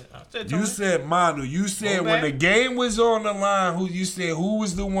couple. Yeah, I said Tony. You said Manu. You said when the game was on the line, who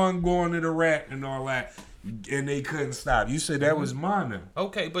was the one going to the rack and all that, and they couldn't stop. You said that was Manu.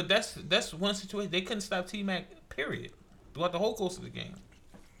 Okay, but that's one situation. They couldn't stop T-Mac. Period. Throughout the whole course of the game.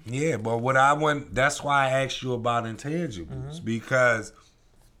 Yeah, but that's why I asked you about intangibles, because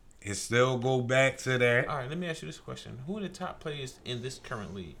it still go back to that. All right, let me ask you this question: who are the top players in this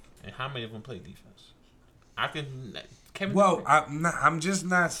current league, and how many of them play defense? Kevin. Well, I'm just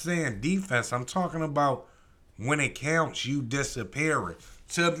not saying defense. I'm talking about when it counts, you disappearing.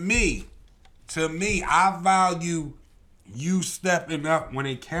 To me, I value you stepping up when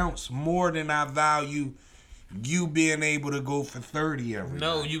it counts more than I value you being able to go for 30 every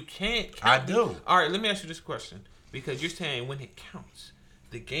No, night. you can't. I do. All right, let me ask you this question, because you're saying when it counts,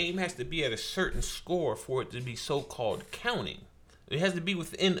 the game has to be at a certain score for it to be so-called counting. It has to be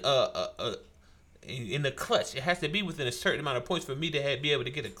within in the clutch. It has to be within a certain amount of points for me to be able to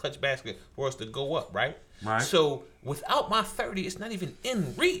get a clutch basket for us to go up, right? Right. So without my 30, it's not even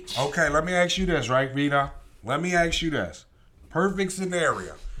in reach. Okay, let me ask you this, right, Vita? Let me ask you this. Perfect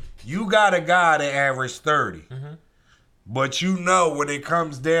scenario. You got a guy that averaged 30. But you know when it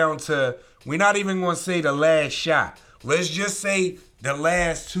comes down to, we're not even going to say the last shot. Let's just say the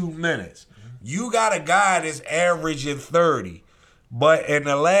last 2 minutes. You got a guy that's averaging 30. But in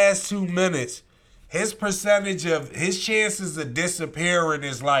the last 2 minutes, his percentage of, his chances of disappearing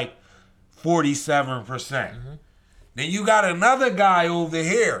is like 47%. Then you got another guy over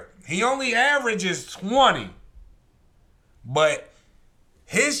here. He only averages 20. But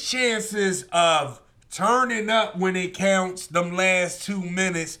his chances of turning up when it counts them last 2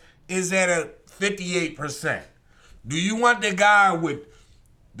 minutes is at a 58%. Do you want the guy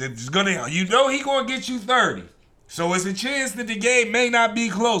that's gonna, he gonna get you 30. So it's a chance that the game may not be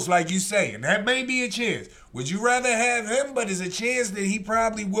close, like you say, and that may be a chance. Would you rather have him, but it's a chance that he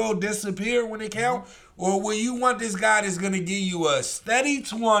probably will disappear when it counts? Or will you want this guy that's going to give you a steady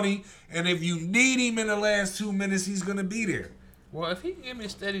 20, and if you need him in the last 2 minutes, he's going to be there? Well, if he can give me a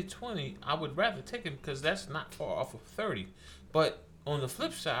steady 20, I would rather take him because that's not far off of 30. But on the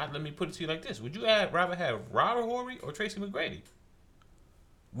flip side, let me put it to you like this. Would you rather have Robert Horry or Tracy McGrady?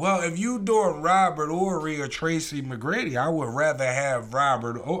 Well, if you doing Robert Horry or Tracy McGrady, I would rather have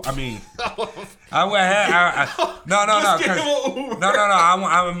Robert. I would have. No.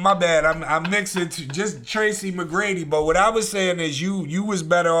 I'm my bad. I'm mixing just Tracy McGrady. But what I was saying is, you was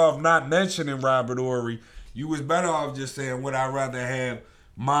better off not mentioning Robert Horry. You was better off just saying, would I rather have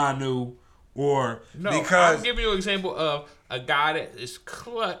Manu or because I'm giving you an example of a guy that is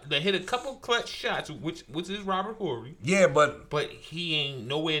that hit a couple clutch shots, which is Robert Horry. Yeah, but he ain't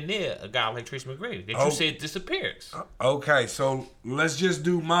nowhere near a guy like Tracy McGrady that you said disappears. Okay, so let's just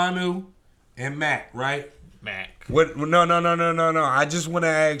do Manu and Mac, right? Mac. What? No. I just want to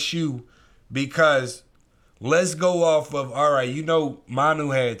ask you because let's go off of, all right, Manu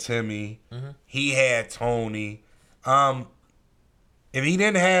had Timmy, he had Tony. If he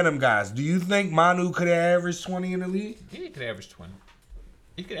didn't have them guys, do you think Manu could have averaged 20 in the league? He could average 20.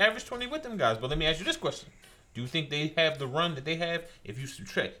 He could average 20 with them guys. But let me ask you this question. Do you think they have the run that they have if you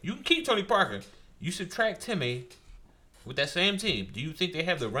subtract? You can keep Tony Parker. You subtract Timmy with that same team. Do you think they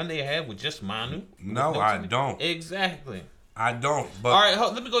have the run they have with just Manu? No, I don't. Exactly. I don't. But all right,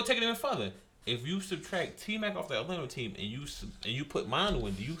 let me go take it even further. If you subtract T-Mac off the Orlando team and you put Manu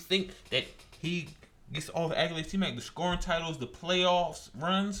in, do you think that he gets all the accolades T-Mac, the scoring titles, the playoffs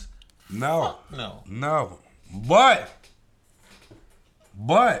runs? No. Fuck no. No. But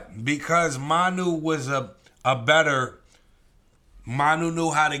because Manu was a better, Manu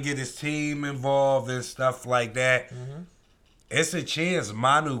knew how to get his team involved and stuff like that. It's a chance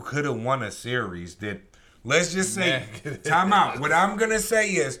Manu could have won a series that, let's just say, time out. What I'm going to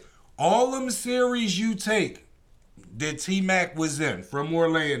say is, all them series you take that T-Mac was in from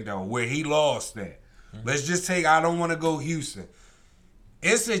Orlando, where he lost that. Let's just take, I don't want to go Houston.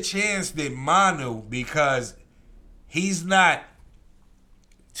 It's a chance that Manu, because he's not,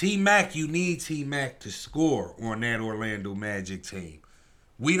 T-Mac, you need T-Mac to score on that Orlando Magic team.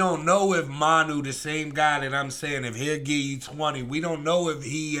 We don't know if Manu, the same guy that I'm saying, if he'll give you 20, we don't know if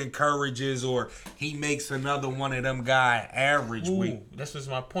he encourages or he makes another one of them guy average. This is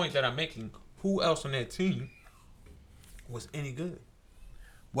my point that I'm making. Who else on that team was any good?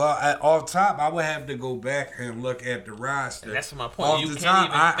 Well, off top, I would have to go back and look at the roster. And that's my point. Off you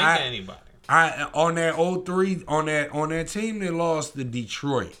can't even think of anybody. On that 03, on that team that lost to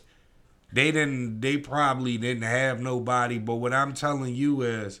Detroit, they probably didn't have nobody. But what I'm telling you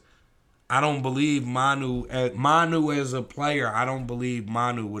is, I don't believe Manu as a player. I don't believe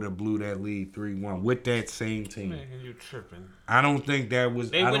Manu would have blew that lead 3-1 with that same team. Man, you tripping? I don't think that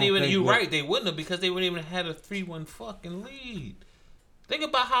was. They wouldn't even. You're right. They wouldn't have, because they wouldn't even had a 3-1 fucking lead. Think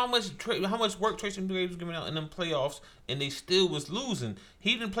about how much work Tracy McGrady was giving out in them playoffs, and they still was losing.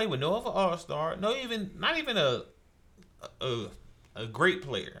 He didn't play with no other All-Star, not even a a great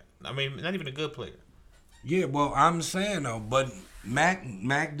player. I mean, not even a good player. Yeah, well, I'm saying though, but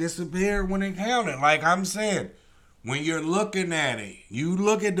Mac disappeared when it counted. Like I'm saying, when you're looking at it, you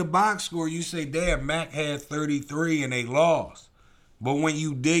look at the box score, you say, damn, Mac had 33 and they lost. But when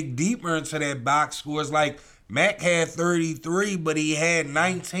you dig deeper into that box score, it's like Mac had 33, but he had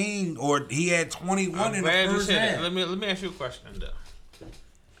 19 or he had 21 in the first half. Let me ask you a question though.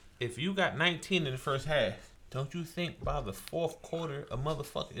 If you got 19 in the first half, don't you think by the fourth quarter a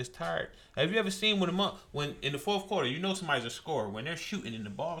motherfucker is tired? Have you ever seen when in the fourth quarter you know somebody's a scorer when they're shooting and the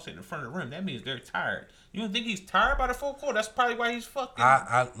ball's in front of the rim? That means they're tired. You don't think he's tired by the fourth quarter? That's probably why he's fucking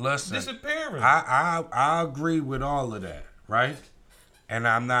listen, disappearing. I agree with all of that, right? And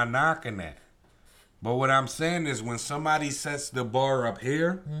I'm not knocking that. But what I'm saying is when somebody sets the bar up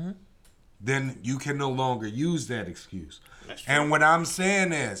here, then you can no longer use that excuse. And what I'm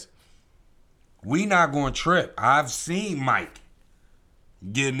saying is, we not going to trip. I've seen Mike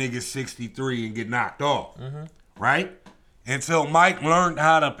get niggas 63 and get knocked off, right? Until Mike learned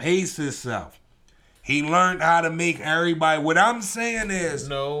how to pace himself. He learned how to make everybody. What I'm saying is,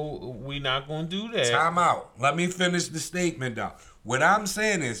 no, we not going to do that. Time out. Let me finish the statement though. What I'm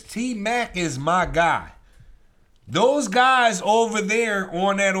saying is, T-Mac is my guy. Those guys over there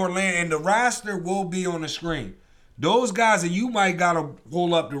on that Orlando, and the roster will be on the screen. Those guys, and you might got to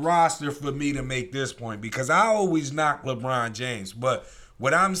pull up the roster for me to make this point because I always knock LeBron James. But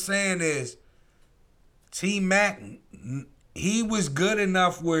what I'm saying is T-Mac, he was good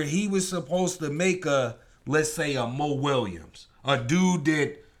enough where he was supposed to make let's say a Mo Williams, a dude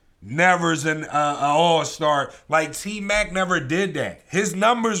that never's an all-star. Like T-Mac never did that. His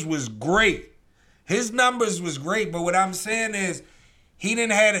numbers was great. But what I'm saying is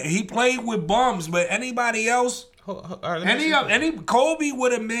he played with bums, but anybody else, Kobe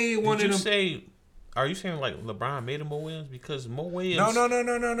would have made one of them. Are you saying like LeBron made him Mo Williams? Because Mo Williams No,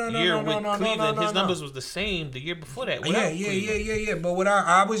 Cleveland, his numbers was the same the year before that. Yeah. But what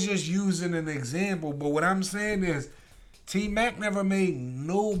I was just using an example. But what I'm saying is T-Mac never made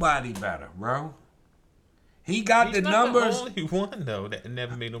nobody better, bro. He got He's the not numbers. The only one though that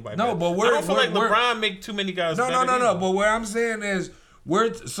never made nobody. No, better. but I don't feel like LeBron make too many guys. No. Either. But what I'm saying is,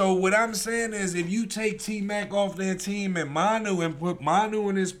 what I'm saying is, if you take T-Mac off their team and Manu and put Manu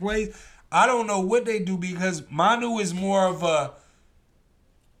in his place, I don't know what they do because Manu is more of a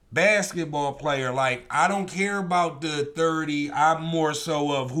basketball player. Like, I don't care about the 30. I'm more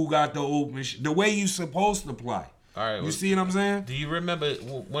so of who got the open, the way you supposed to play. All right, you see what I'm saying? Do you remember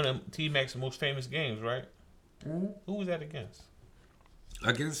one of T-Mac's most famous games, right? Mm-hmm. Who was that against?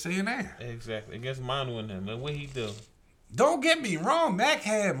 Against CNN. Exactly, against Manu and him. And what he do? Don't get me wrong, Mac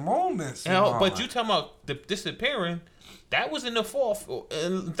had moments. But you talking about the disappearing? That was in the fourth,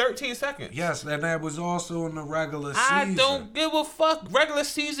 in 13 seconds. Yes, and that was also in the regular season. I don't give a fuck. Regular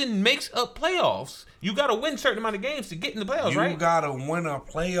season makes up playoffs. You got to win a certain amount of games to get in the playoffs, right? You got to win a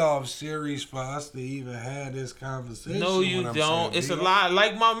playoff series for us to even have this conversation. No, you don't. It's a lot.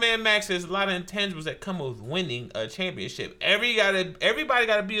 Like my man Max says, a lot of intangibles that come with winning a championship. Everybody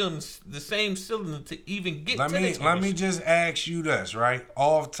got to be on the same cylinder to even get to the championship. Let me just ask you this, right?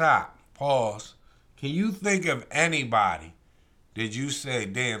 Off top, pause. Can you think of anybody did you say,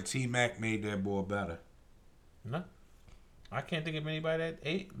 damn, T-Mac made that boy better? No. I can't think of anybody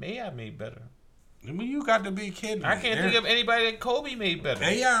that may have made better. I mean, you got to be kidding me. I can't think of anybody that Kobe made better.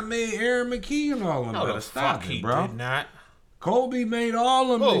 AI made Aaron McKee and all them better. No, the fuck he did not. Kobe made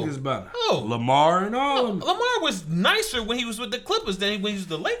all them niggas better. Lamar and all them. Lamar was nicer when he was with the Clippers than when he was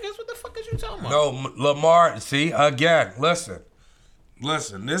with the Lakers. What the fuck is you talking about? No, Lamar, see, again, listen,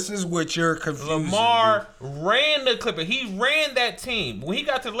 this is what you're confusing. Lamar ran the Clippers. He ran that team. When he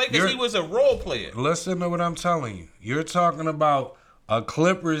got to the Lakers, he was a role player. Listen to what I'm telling you. You're talking about a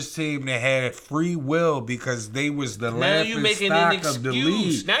Clippers team that had free will because they was the laughing stock of the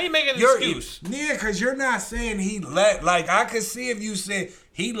league. Now you're making an excuse. Yeah, because you're not saying he let. Like, I could see if you said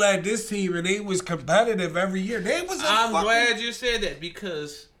he led this team and they was competitive every year. I'm glad you said that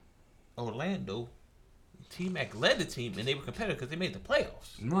because Orlando, T-Mac led the team and they were competitive because they made the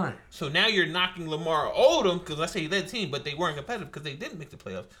playoffs. Right. So now you're knocking Lamar Odom because I say he led the team, but they weren't competitive because they didn't make the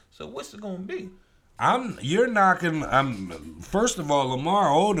playoffs. So what's it going to be? You're knocking. First of all, Lamar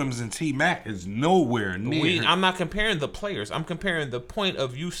Odom's and T-Mac is nowhere near. I'm not comparing the players. I'm comparing the point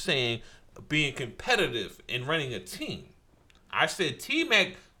of you saying being competitive and running a team. I said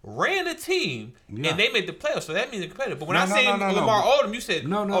T-Mac ran the team, Yeah. and they made the playoffs, so that means they're competitive. But when No, I say no. Lamar Odom, you said,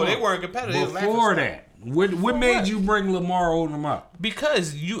 No. they weren't competitive. Before that, what made you bring Lamar Odom up?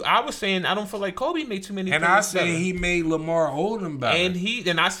 Because I was saying I don't feel like Kobe made too many. And I said he made Lamar Odom better.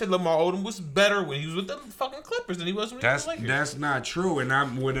 And I said Lamar Odom was better when he was with the fucking Clippers than he was when he was with the Lakers. That's not true. And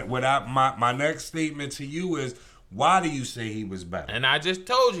my next statement to you is, why do you say he was better? And I just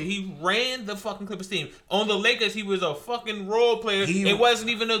told you, he ran the fucking Clippers team. On the Lakers, he was a fucking role player. It wasn't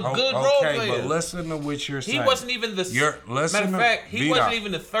even a good role player. Okay, but listen to what you're saying. He wasn't even the... matter of fact, he wasn't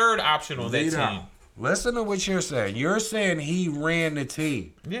even the third option on that team. Listen to what you're saying. You're saying he ran the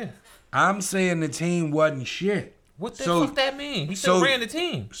team. Yeah. I'm saying the team wasn't shit. What the fuck that mean? He still ran the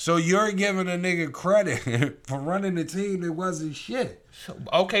team. So you're giving a nigga credit for running the team that wasn't shit.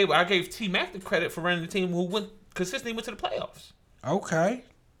 Okay, but I gave T-Mac the credit for running the team who consistently went to the playoffs. Okay.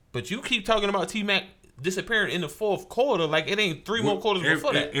 But you keep talking about T-Mac disappearing in the fourth quarter like it ain't three more quarters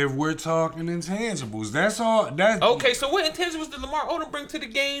before that. If we're talking intangibles, that's all. Okay, so what intangibles did Lamar Odom bring to the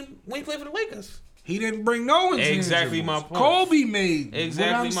game when he played for the Lakers? He didn't bring no intangibles. Exactly my point. Kobe made.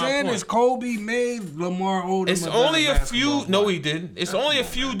 Exactly what I'm saying is Kobe made Lamar Odom. It's only a few. No, he didn't. It's only a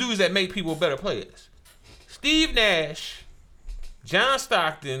few dudes that make people better players. Steve Nash, John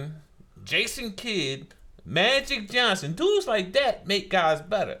Stockton, Jason Kidd, Magic Johnson, dudes like that make guys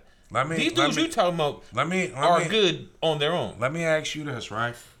better. These dudes you talking about are good on their own. Let me ask you this,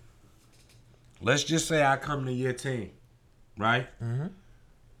 right? Let's just say I come to your team, right? Mm-hmm.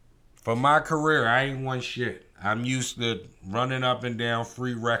 For my career, I ain't won shit. I'm used to running up and down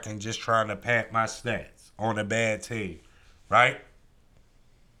free rec and just trying to pad my stats on a bad team, right?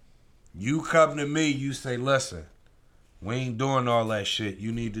 You come to me, you say, listen, we ain't doing all that shit.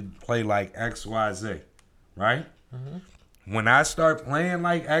 You need to play like X, Y, Z, right? Mm-hmm. When I start playing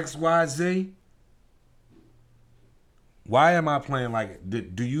like X, Y, Z, why am I playing like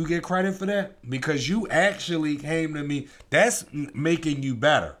it? Do you get credit for that? Because you actually came to me. That's making you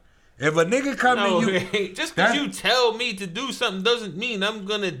better. If a nigga come to you... Just because you tell me to do something doesn't mean I'm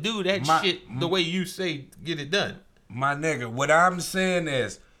going to do that shit the way you say get it done. My nigga, what I'm saying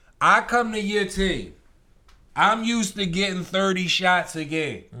is, I come to your team. I'm used to getting 30 shots a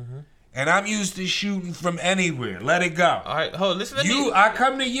game. Mm-hmm. And I'm used to shooting from anywhere. Let it go. All right, hold on. Listen, I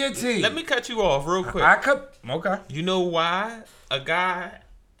come to your team. Let me cut you off real quick. Okay. You know why a guy,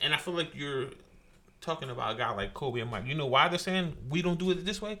 and I feel like you're talking about a guy like Kobe and Mike. You know why they're saying we don't do it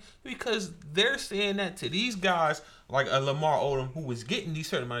this way? Because they're saying that to these guys like a Lamar Odom who was getting these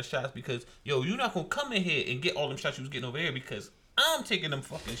certain amount of shots because, you're not going to come in here and get all them shots you was getting over here because I'm taking them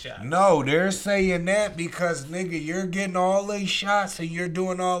fucking shots. No, they're saying that because, nigga, you're getting all these shots and you're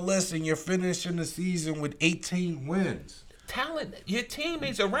doing all this and you're finishing the season with 18 wins. Talent, your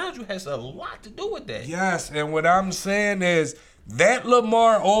teammates around you has a lot to do with that. Yes, and what I'm saying is that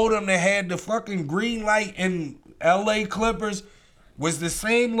Lamar Odom that had the fucking green light in LA Clippers was the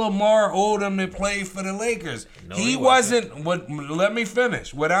same Lamar Odom that played for the Lakers. No, he wasn't. Let me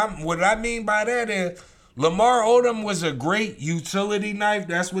finish. What I mean by that is Lamar Odom was a great utility knife.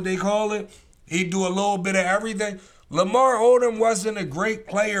 That's what they call it. He'd do a little bit of everything. Lamar Odom wasn't a great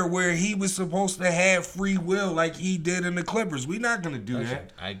player where he was supposed to have free will like he did in the Clippers. We're not going to do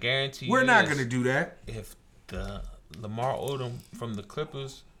that. I guarantee you we're not going to do that. If the Lamar Odom from the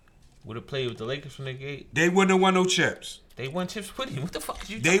Clippers would have played with the Lakers from the gate, they wouldn't have won no chips. They won chips with him. What the fuck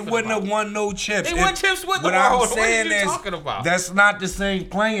are you talking about? They wouldn't have won no chips. They won chips with Lamar Odom. What are you talking about? That's not the same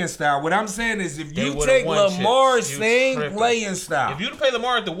playing style. What I'm saying is if you take Lamar's same playing style. If you'd played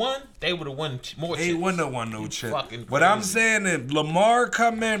Lamar at the one, they would have won more chips. They wouldn't have won no chips. What I'm saying is Lamar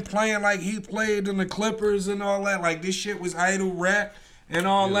come in playing like he played in the Clippers and all that, like this shit was idle rap and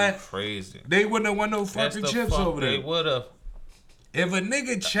all that. Crazy. They wouldn't have won no fucking chips over there. They would have. If a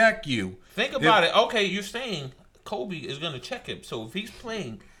nigga check you. Think about it. Okay, you're saying Kobe is going to check him. So if he's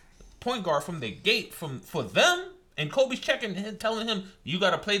playing point guard from the gate for them, and Kobe's checking him, telling him, you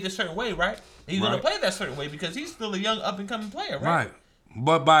got to play this certain way, right? And you're going to play that certain way because he's still a young up-and-coming player, right? Right.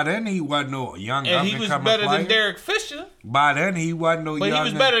 But by then, he wasn't no young up-and-coming player. And he was better than Derek Fisher. By then, he wasn't no young. But he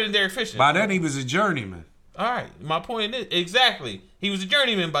was better than Derek Fisher. By then, he was a journeyman. All right. My point is, exactly. He was a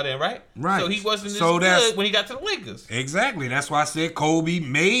journeyman by then, right? Right. So he wasn't as good when he got to the Lakers. Exactly. That's why I said Kobe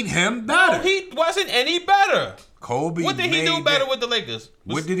made him better. No, he wasn't any better. Kobe What did he do better with the Lakers?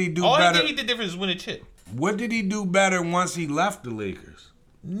 What did he do better? All he did difference is win a chip. What did he do better once he left the Lakers?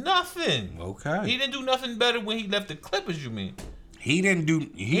 Nothing. Okay. He didn't do nothing better when he left the Clippers, you mean? He didn't do...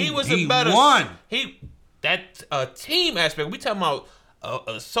 He won. That's a team aspect. We talking about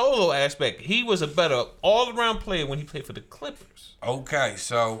a solo aspect. He was a better all-around player when he played for the Clippers. Okay,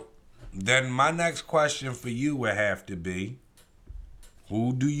 so then my next question for you would have to be,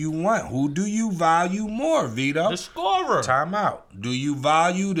 Who do you want? Who do you value more, Vito? The scorer. Time out. Do you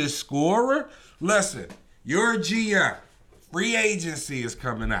value the scorer? Listen, you're a GM. Free agency is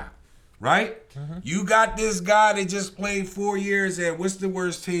coming out, right? You got this guy that just played 4 years at what's the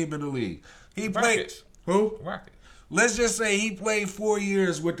worst team in the league? He played Rockets. who? Rockets. Let's just say he played 4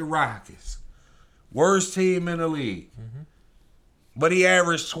 years with the Rockets. Worst team in the league. But he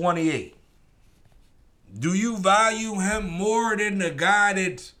averaged 28. Do you value him more than the guy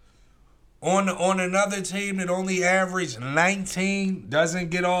that's on another team that only averaged 19,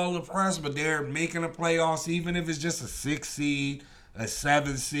 doesn't get all the press, but they're making the playoffs, even if it's just a 6 seed, a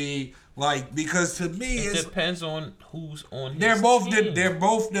 7 seed? Like, because to me, It depends on who's on his they're both team. they're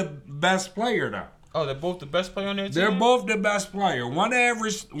both the best player now. Oh, they're both the best player on their team? They're both the best player. One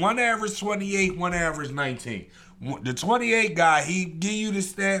averaged 28, one averaged 19. The 28 guy, he give you the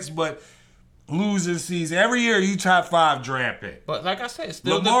stats, but losing season. Every year you top 5 draft pick. But like I said, it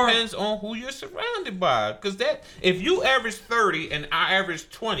still Lamar- depends on who you're surrounded by. Because that, if you average 30 and I average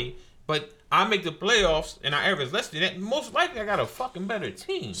 20, but I make the playoffs and I average less than that, most likely I got a fucking better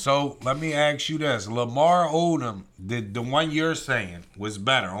team. So let me ask you this: Lamar Odom, the one you're saying was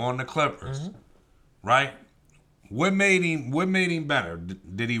better on the Clippers, right? What made him better?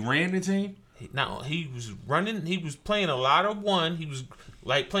 Did he ran the team? Now he was running. He was playing a lot of one. He was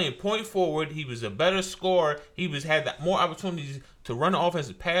like playing point forward. He was a better scorer. He had more opportunities to run the offense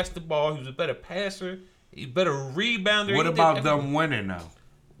and pass the ball. He was a better passer. He better rebounder. What about them winning though?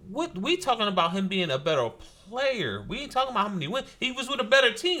 What we talking about him being a better player? We ain't talking about how many wins. He was with a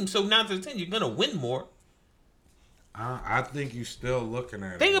better team. So 9 to 10, you're gonna win more. I think you still looking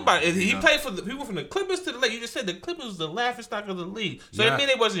at it. Think about it. He you know? played for the people from the Clippers to the Lakers. You just said the Clippers was the laughingstock of the league. So Yeah. that mean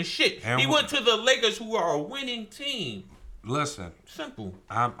they wasn't shit. And he went to the Lakers, who are a winning team. Listen, Simple.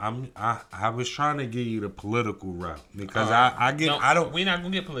 I was trying to give you the political route because We're not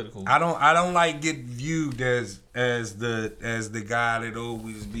gonna get political. I don't like get viewed as the guy that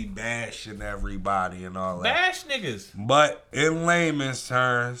always be bashing everybody and all that. Bash niggas. But in layman's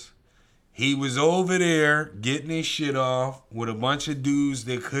terms, he was over there getting his shit off with a bunch of dudes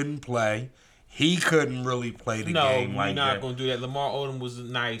that couldn't play. He couldn't really play the game like that. No, we're not gonna do that. Lamar Odom was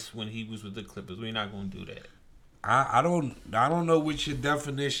nice when he was with the Clippers. We're not gonna do that. I don't know what your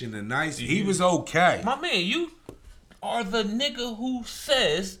definition of nice. He was okay. My man, you are the nigga who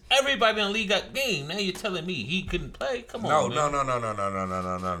says everybody in the league got game. Now you're telling me he couldn't play? Come on, man.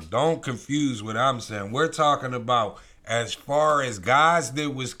 No. Don't confuse what I'm saying. We're talking about as far as guys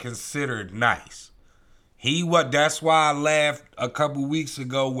that was considered nice. That's why I laughed a couple weeks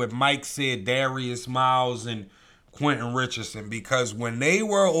ago when Mike said Darius Miles and Quentin Richardson, because when they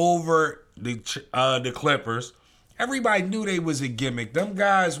were over the Clippers, everybody knew they was a gimmick. Them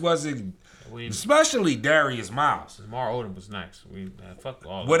guys wasn't, especially Darius Miles. Lamar Odom was nice. Fuck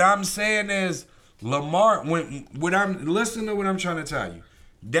all. What I'm saying is Lamar. Listen to what I'm trying to tell you.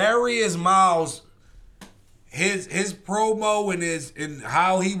 Darius Miles, his promo and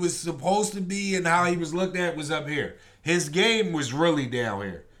how he was supposed to be and how he was looked at was up here. His game was really down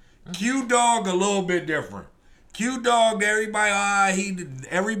here. Q Dog a little bit different. Q Dog,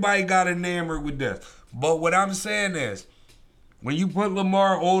 everybody got enamored with this. But what I'm saying is, when you put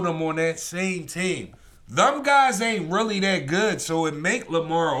Lamar Odom on that same team, them guys ain't really that good, so it make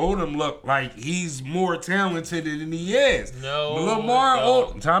Lamar Odom look like he's more talented than he is. No, Lamar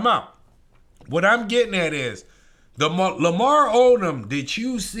Odom. Time out. What I'm getting at is, the Lamar Odom that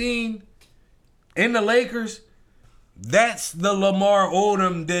you seen in the Lakers, that's the Lamar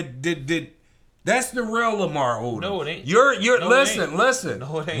Odom that that's the real Lamar Odom. No, it ain't. Listen.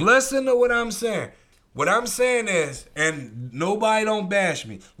 No, it ain't. Listen to what I'm saying. What I'm saying is, and nobody don't bash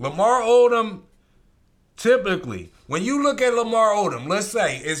me, Lamar Odom, typically, when you look at Lamar Odom, let's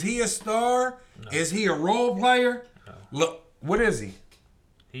say, is he a star? No. Is he a role player? No. Look, what is he?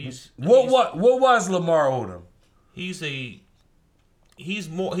 What was Lamar Odom? He's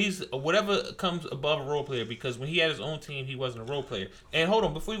whatever comes above a role player, because when he had his own team, he wasn't a role player. And hold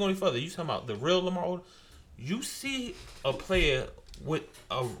on, before you go any further, you talking about the real Lamar Odom? You see a player with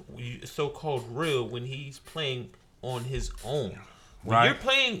a so-called real when he's playing on his own. When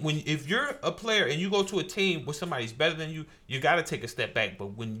if you're a player and you go to a team where somebody's better than you, you got to take a step back.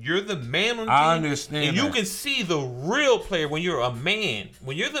 But when you're the man on the team, I understand, and you can see the real player when you're a man.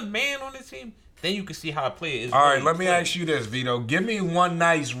 When you're the man on the team, then you can see how a player is. All right, let me ask you this, Vito. Give me one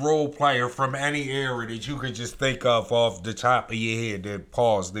nice role player from any era that you could just think of off the top of your head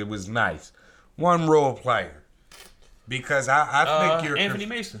that was nice. One role player. Because I think you're... Anthony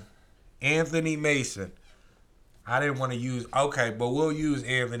Mason. Anthony Mason. I didn't want to use... Okay, but we'll use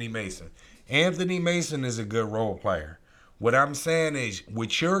Anthony Mason. Anthony Mason is a good role player. What I'm saying is,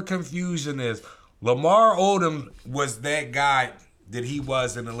 what you're confusing is Lamar Odom was that guy that he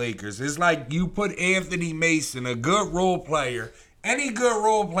was in the Lakers. It's like you put Anthony Mason, a good role player, any good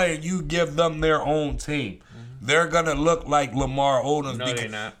role player, you give them their own team. They're going to look like Lamar Odom. No, they're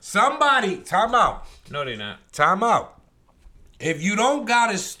not. Somebody, time out. No, they're not. Time out. If you don't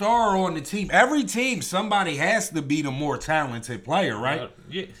got a star on the team, every team, somebody has to be the more talented player, right?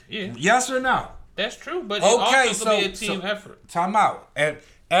 Yeah. Yes or no? That's true, but Okay, it also could be a team effort. Time out. And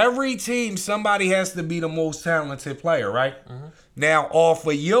every team, somebody has to be the most talented player, right? Now, off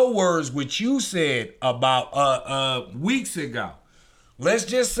of your words, what you said about weeks ago, let's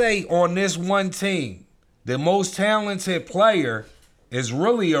just say on this one team, the most talented player is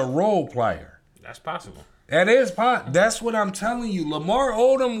really a role player. That's possible. That's what I'm telling you. Lamar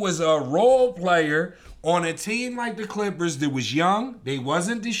Odom was a role player on a team like the Clippers that was young. They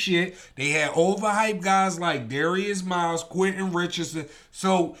wasn't the shit. They had overhyped guys like Darius Miles, Quentin Richardson.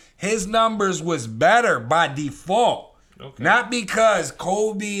 So his numbers was better by default. Okay. Not because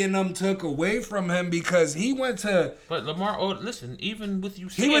Kobe and them took away from him, because he went to... But Lamar, listen, even with you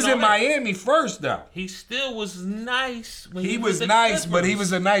saying he was in Miami first, though. He still was nice. When he was nice, but he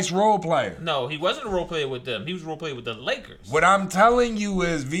was a nice role player. No, he wasn't a role player with them. He was a role player with the Lakers. What I'm telling you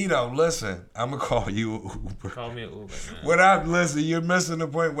is, Vito, listen, I'm going to call you an Uber. Call me an Uber, man. Listen, you're missing the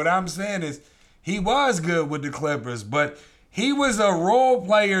point. What I'm saying is, he was good with the Clippers, but he was a role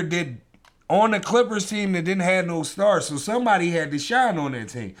player that... on the Clippers team that didn't have no stars, so somebody had to shine on that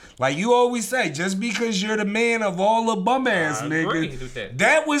team. Like you always say, just because you're the man of all the bum ass niggas,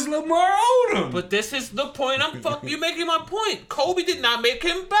 that was Lamar Odom. But this is the point. You making my point. Kobe did not make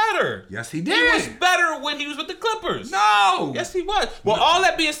him better. Yes, he did. He was better when he was with the Clippers. No. Yes, he was. Well, all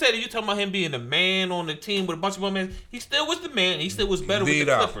that being said, you talking about him being the man on the team with a bunch of bum ass. He still was the man. He still was better with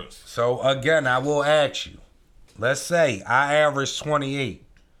the Clippers. So again, I will ask you. Let's say I average 28.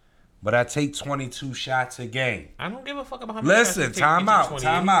 But I take 22 shots a game. I don't give a fuck about how many shots you take. Time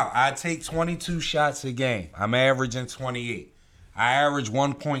out. I take 22 shots a game. I'm averaging 28. I average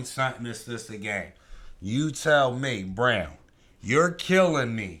 1 point something assists a game. You tell me, Brown, you're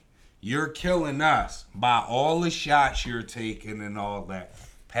killing me. You're killing us by all the shots you're taking and all that.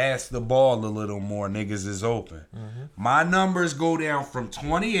 Pass the ball a little more, niggas is open. My numbers go down from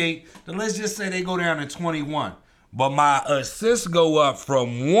 28 to, let's just say they go down to 21. But my assists go up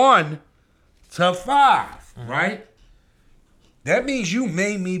from 1 to 5, right? That means you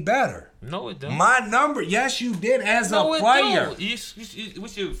made me better. No, it don't. My number, yes, you did as a player.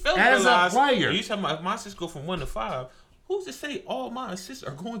 What you fail to as realize, a player. You talking about if my assists go from 1 to 5, who's to say all my assists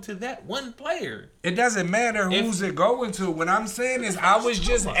are going to that one player? It doesn't matter who's it going to. What I'm saying is I was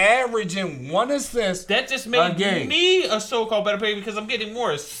just averaging 1 assist. That just made me a so-called better player because I'm getting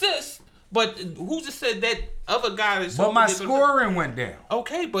more assists. But who just said that other guy is... But my scoring went down.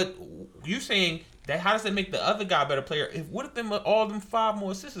 Okay, but you saying that, how does that make the other guy a better player? What if all them 5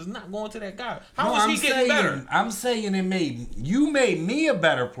 more assists is not going to that guy? How is he getting better? I'm saying you made me a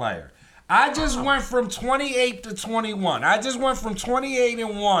better player. I just went from 28 to 21. I just went from 28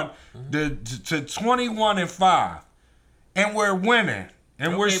 and 1 to 21 and 5. And we're winning.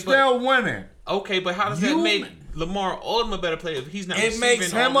 And we're still winning. Okay, but how does that make Lamar Odom a better player if he's not? It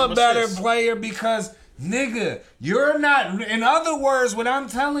makes him a better player because, nigga, you're not. In other words, what I'm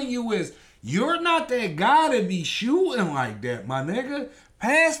telling you is you're not that guy to be shooting like that, my nigga.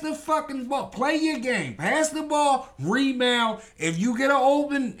 Pass the fucking ball. Play your game. Pass the ball. Rebound. If you get an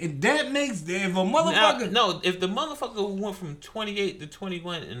open, if a motherfucker. If the motherfucker went from 28 to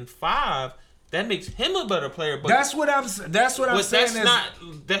 21 and 5. That makes him a better player. But that's what I'm saying. That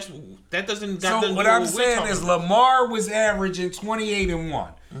doesn't. So what I'm saying is Lamar was averaging 28 and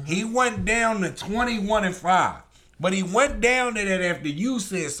 1. He went down to 21 and 5. But he went down to that after you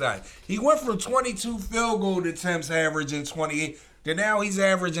said something. He went from 22 field goal attempts averaging 28 to now he's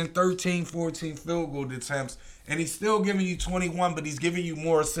averaging 13, 14 field goal attempts. And he's still giving you 21, but he's giving you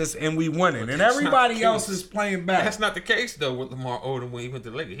more assists, and we winning. And everybody else is playing back. That's not the case, though, with Lamar Odom when he went to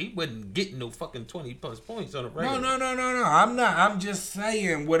the Lakers. He wasn't getting no fucking 20-plus points on a regular. No. I'm not. I'm just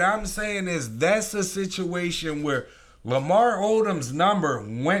saying. What I'm saying is that's a situation where Lamar Odom's number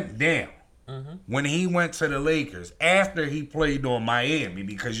went down when he went to the Lakers after he played on Miami,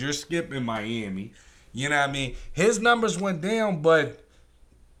 because you're skipping Miami. You know what I mean? His numbers went down, but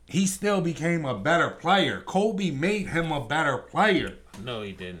he still became a better player. Kobe made him a better player. No,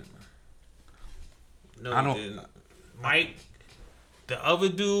 he didn't. He didn't. Mike, the other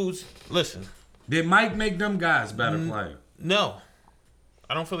dudes, listen. Did Mike make them guys better players? No.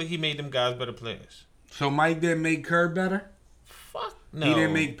 I don't feel like he made them guys better players. So Mike didn't make Kerr better? Fuck No, He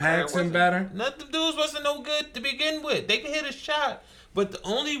didn't make Paxson better? None of the dudes wasn't no good to begin with. They could hit a shot, but the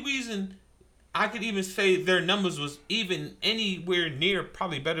only reason I could even say their numbers was even anywhere near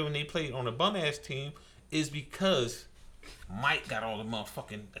probably better when they played on a bum ass team is because Mike got all the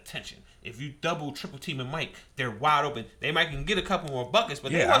motherfucking attention. If you double, triple team and Mike, they're wide open. They might can get a couple more buckets,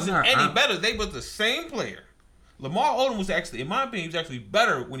 but they wasn't any better. They was the same player. Lamar Odom was actually, in my opinion, he was actually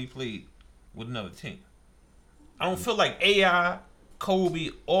better when he played with another team. I don't feel like AI, Kobe,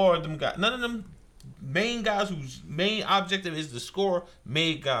 or them guys, none of them main guys whose main objective is to score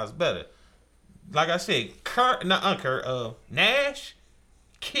made guys better. Like I said, Nash,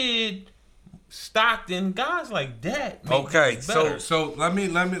 Kidd, Stockton, guys like that. Okay, so let me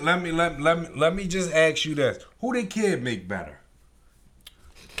just ask you this: who did Kidd make better?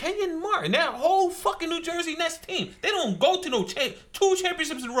 Kenyon Martin, that whole fucking New Jersey Nets team, they don't go to no two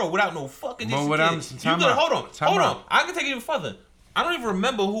championships in a row without no fucking Jason Kidd. Hold on. I can take it even further. I don't even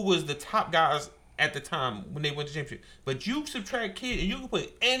remember who was the top guys at the time when they went to championship. But you subtract Kidd and you can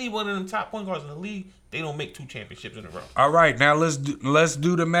put any one of them top point guards in the league, they don't make 2 championships in a row. All right, now let's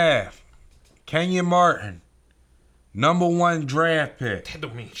do the math. Kenyon Martin, #1 draft pick. That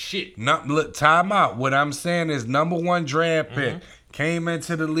don't mean shit. Time out. What I'm saying is #1 draft pick. Came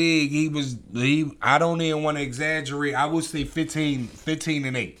into the league. He I don't even want to exaggerate. I would say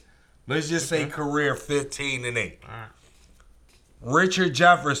 15-8. Let's just say career 15-8. All right. Richard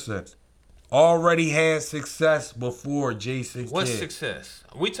Jefferson already had success before Jason Kidd. What's success?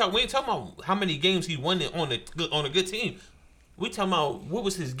 We ain't talking about how many games he won on a good team. We talking about what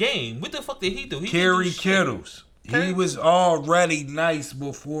was his game. What the fuck did he do? Kerry Kittles. He was already nice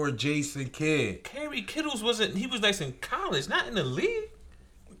before Jason Kidd. Kerry Kittles he was nice in college, not in the league.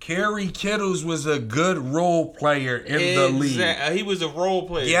 Kerry Kittles was a good role player in the league. He was a role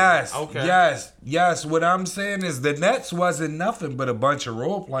player. Yes. Okay. Yes. What I'm saying is the Nets wasn't nothing but a bunch of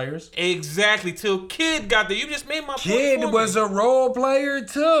role players. Exactly. Till Kidd got there. You just made my point. Kidd was a role player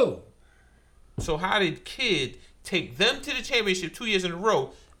too. So how did Kidd take them to the championship 2 years in a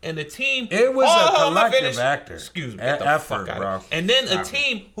row? And the team, it was a collective actor. Excuse me, effort, bro. And then a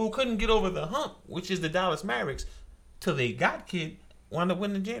team who couldn't get over the hump, which is the Dallas Mavericks, till they got Kidd, wound up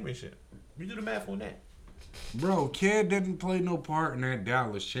winning the championship. You do the math on that, bro. Kidd didn't play no part in that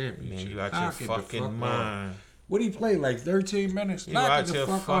Dallas championship. Man, you out your fucking mind. What he played like 13 minutes? You out your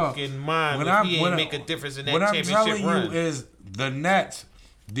fucking mind. If he ain't make a difference in that championship run. What I'm telling you is the Nets.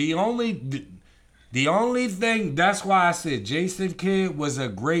 The only thing, that's why I said Jason Kidd was a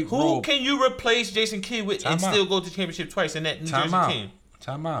great role. Who can you replace Jason Kidd with and still go to championship twice in that New Jersey team?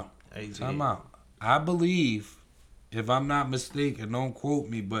 Time out. I believe, if I'm not mistaken, don't quote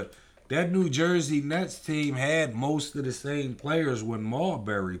me, but that New Jersey Nets team had most of the same players when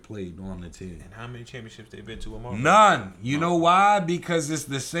Marbury played on the team. And how many championships they been to with Marbury? None. You know why? Because it's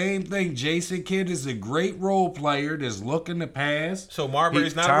the same thing. Jason Kidd is a great role player that's looking to pass. So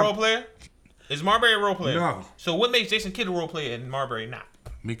Marbury's not a role player? Is Marbury a role player? No. So what makes Jason Kidd a role player and Marbury not?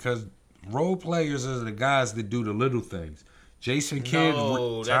 Because role players are the guys that do the little things. Jason Kidd,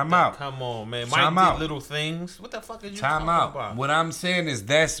 time out. Come on, man. Mike did little things. What the fuck are you talking about? What I'm saying is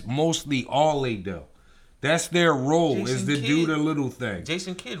that's mostly all they do. That's their role, is to do the little things.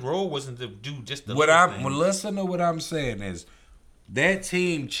 Jason Kidd's role wasn't to do just the little things. Well, listen to what I'm saying is that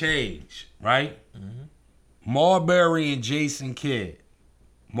team changed, right? Mm-hmm. Marbury and Jason Kidd.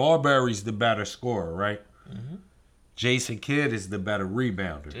 Marbury's the better scorer, right? Mm-hmm. Jason Kidd is the better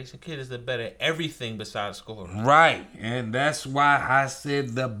rebounder. Jason Kidd is the better everything besides scoring. Right, and that's why I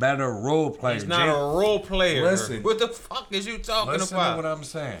said the better role player. He's not a role player. Listen. What the fuck is you talking about? Listen to what I'm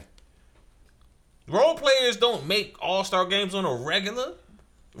saying. Role players don't make all-star games on a regular.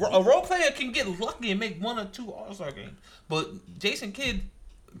 A role player can get lucky and make 1 or 2 all-star games. But Jason Kidd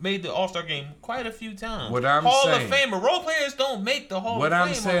made the All-Star game quite a few times. What I'm Hall saying, of Famer. Role players don't make the Hall of Fame. What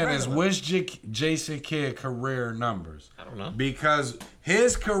I'm saying is, what's Jason Kidd career numbers? I don't know. Because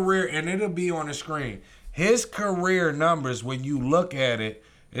his career, and it'll be on the screen, his career numbers, when you look at it,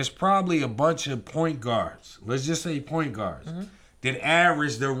 is probably a bunch of point guards. Let's just say point guards. Mm-hmm. That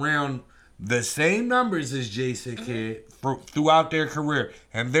averaged around the same numbers as Jason Kidd throughout their career,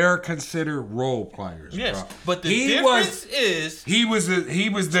 and they're considered role players. Yes, bro. But the difference is he was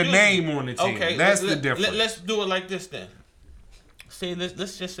the name on the team. Okay, that's the difference. Let's do it like this then.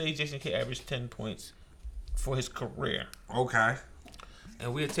 Let's just say Jason Kidd averaged 10 points for his career. Okay.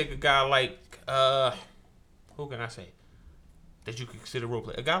 And we'll take a guy like who can I say that you could consider role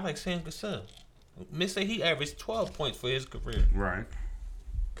player? A guy like Sam Cassell. Let's say he averaged 12 points for his career. Right.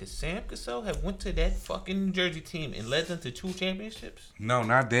 Could Sam Cassell have went to that fucking New Jersey team and led them to 2 championships? No,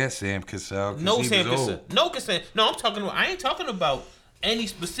 not that Sam Cassell. No Sam Cassell. No Cassell. No, I ain't talking about any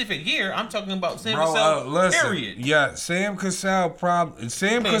specific year. I'm talking about Sam Bro, Cassell. listen, Period. yeah, Sam Cassell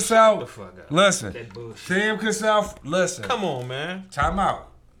Sam Man, Cassell. shut the fuck up. Listen, That bullshit. Sam Cassell. Listen, Come on, man. time out.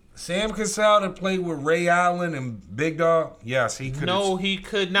 Sam Cassell that played with Ray Allen and Big Dog. Yes, he could. No, he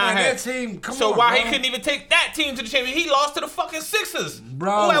could not Man, have. that team. Come So on, why bro. he couldn't even take that team to the championship? He lost to the fucking Sixers,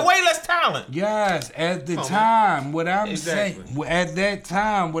 Bro. who had way less talent. Yes, at the Come on, time, what I'm Exactly. saying, at that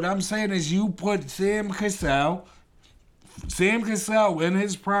time, what I'm saying is you put Sam Cassell in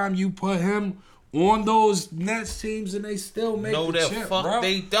his prime, you put him on those Nets teams, and they still make No, the the chip, fuck bro.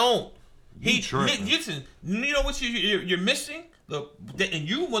 they don't. tripping. Listen, you know what you're missing? And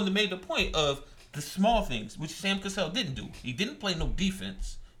you wouldn't have made the point of the small things, which Sam Cassell didn't do. He didn't play no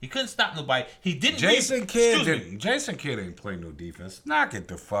defense. He couldn't stop nobody. He didn't. Jason Kidd Excuse me. didn't. Jason Kidd ain't play no defense. Knock it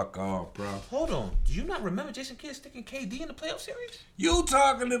the fuck off, bro. Hold on. Do you not remember Jason Kidd sticking KD in the playoff series? You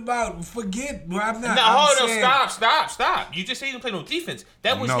talking about forget? Bro, I'm not. No, I'm hold on. saying- Stop. You just say he didn't play no defense.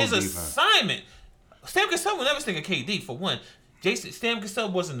 That was No his defense. assignment. Sam Cassell would never stick a KD for one. Sam Cassell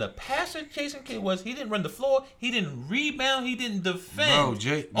wasn't the passer Jason Kidd was. He didn't run the floor. He didn't rebound. He didn't defend.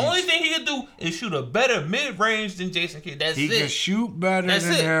 Bro, Only thing he could do is shoot a better mid-range than Jason Kidd. That's He it. can shoot better That's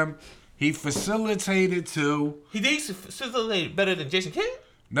than it. him. He facilitated too. He needs to facilitate better than Jason Kidd.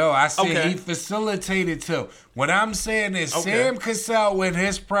 No, I said Okay. he facilitated too. What I'm saying is Okay. Sam Cassell in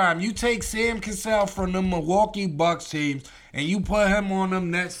his prime. You take Sam Cassell from the Milwaukee Bucks teams and you put him on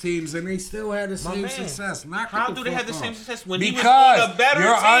them Nets teams, and they still had the same man. success. Knock it How the do they fuck have the off. same success when Because he was on a better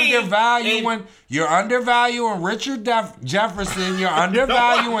you're team? undervaluing. You're undervaluing Richard Jefferson. You're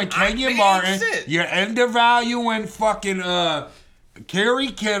undervaluing Kenyon Martin. shit. You're undervaluing fucking Kerry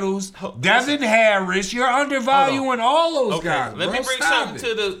Kittles, Devin Harris. You're undervaluing all those guys. Let bro. me bring Stop something it.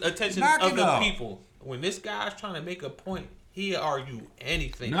 to the attention Knock of it the off. people. When this guy's trying to make a point, he argue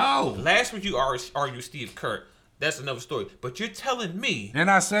anything. No. Last week you argue Steve Kerr. That's another story. But you're telling me And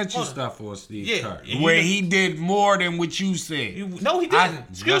I sent you Hold on. stuff for Steve Yeah, Kerr, and you where did- he did more than what you said. no, he didn't.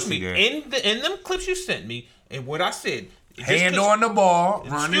 Excuse yes, me. he did. In them clips you sent me, and what I said, just Hand 'cause- on the ball,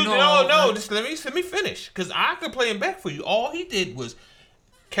 Excuse running me, on. no, just let me finish, because I could play him back for you. All he did was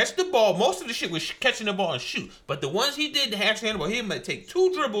catch the ball. Most of the shit was catching the ball and shoot. But the ones he did to actually handle the ball, he might take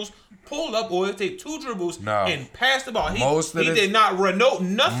 2 dribbles, pull up, or he'll take 2 dribbles No. and pass the ball. He Most of the- did not run. No,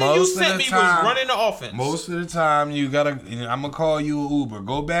 nothing you Most of sent the me was time- running the offense. Most of the time, you gotta. I'm gonna call you an Uber.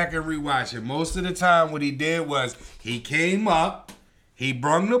 Go back and rewatch it. Most of the time, what he did was he came up, he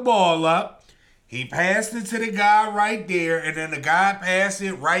brung the ball up, he passed it to the guy right there, and then the guy passed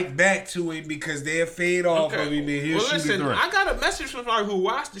it right back to him because they'll fade off of him and he'll Well, shoot listen, the three. I got a message from somebody who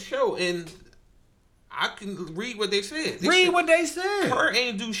watched the show, and I can read what they said. They Read said, what they said. Kerr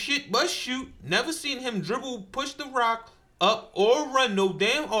ain't do shit but shoot. Never seen him dribble, push the rock up, or run no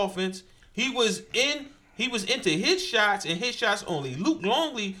damn offense. He was into his shots and his shots only. Luke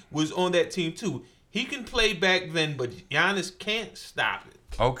Longley was on that team too. He can play back then, but Giannis can't stop it.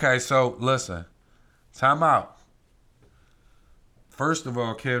 Okay, so listen. Time out. First of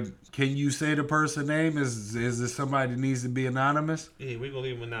all, can you say the person name? Is it somebody that needs to be anonymous? Yeah, we're gonna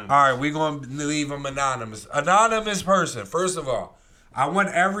leave him anonymous. All right, we're going to leave him anonymous. Anonymous person, first of all, I want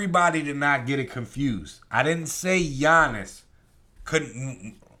everybody to not get it confused. I didn't say Giannis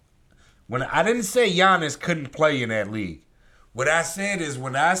couldn't play in that league. What I said is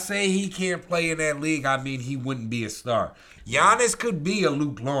when I say he can't play in that league, I mean he wouldn't be a star. Giannis could be a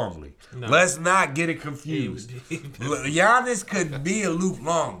Luke Longley. No. Let's not get it confused. Giannis could be a Luke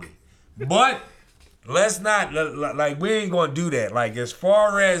Longley. But let's not, like, we ain't going to do that. Like, as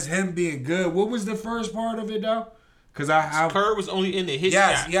far as him being good, what was the first part of it, though? Because Kerr was only into his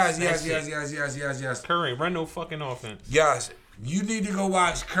Yes, shots. yes, That's yes, it. yes. Kerr ain't run no fucking offense. Yes. You need to go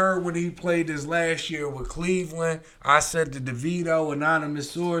watch Kerr when he played this last year with Cleveland. I sent the DeVito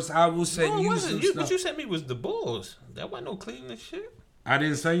anonymous source. I will send No, it you wasn't. some What stuff. you sent me was the Bulls. That wasn't no Cleveland shit. I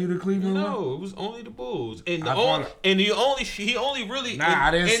didn't send you the Cleveland one? No, it was only the Bulls. And I thought- he only really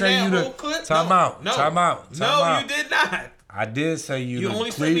I didn't in say that you the whole clip. time no, out. No, Time out. No, Time out. you did not. I did say you. You the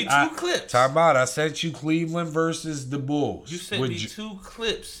only sent me Cle- two clips. Time out. I sent you Cleveland versus the Bulls. You sent Would me 2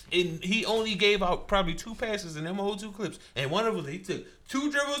 clips, and he only gave out probably 2 passes in them whole 2 clips. And one of them, he took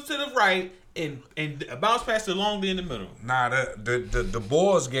 2 dribbles to the right and a bounce pass to Longley in the middle. Nah, the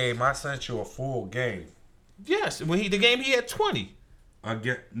Bulls game. I sent you a full game. Yes, when the game he had 20.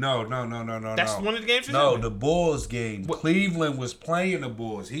 Again, no. That's one of the games you No, sent me? the Bulls game. What? Cleveland was playing the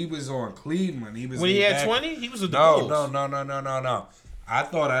Bulls. He was on Cleveland. He was When he in had back- 20, he was with the No, Bulls. no. I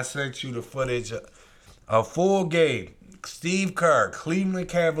thought I sent you the footage of a full game. Steve Kerr, Cleveland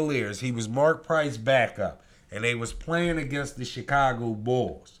Cavaliers. He was Mark Price backup, and they was playing against the Chicago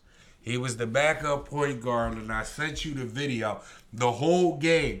Bulls. He was the backup point guard, and I sent you the video, the whole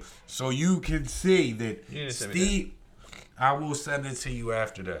game, so you can see that Steve. I will send it to you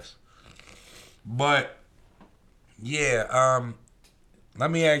after this. But yeah,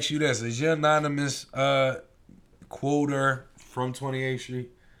 let me ask you this: is your anonymous quoter from 28th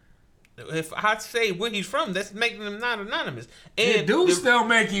Street? If I say where he's from, that's making him not anonymous. And still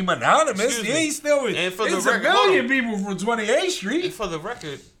make him anonymous. Yeah, he's still. And for there's the record, a million people from 28th Street. And for the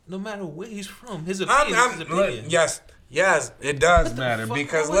record, no matter where he's from, his opinion is his opinion. Yes, it does matter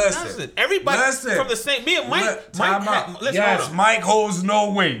because listen, everybody from the same. Me and Mike. Mike holds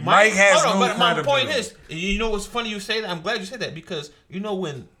no weight. Mike has no credibility. But my point is, you know what's funny? You say that. I'm glad you said that because you know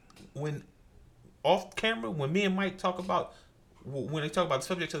when off camera, when me and Mike talk about when they talk about the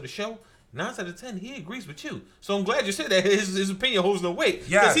subject of the show. 9 out of 10, he agrees with you. So I'm glad you said that his opinion holds no weight.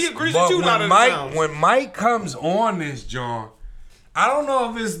 Because he agrees with you a lot of the times. When Mike comes on this, John, I don't know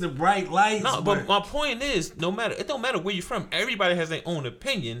if it's the bright lights. No, but my point is, it don't matter where you're from. Everybody has their own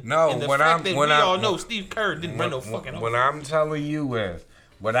opinion. No, and we all know Steve Kerr didn't run no fucking. What I'm telling you is,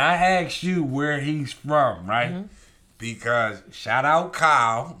 when I asked you where he's from, right? Mm-hmm. Because shout out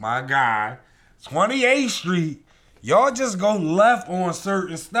Kyle, my guy, 28th Street. Y'all just go left on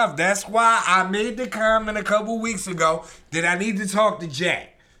certain stuff. That's why I made the comment a couple weeks ago that I need to talk to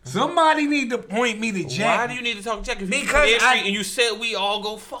Jack. Somebody need to point me to Jack. Why do you need to talk to Jack? Because and you said we all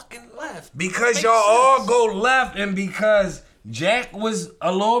go fucking left. Because y'all all go left, and because Jack was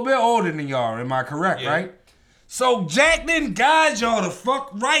a little bit older than y'all. Am I correct? Yeah. Right? So Jack didn't guide y'all to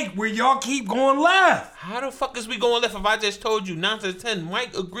fuck right where y'all keep going left. How the fuck is we going left if I just told you 9 to 10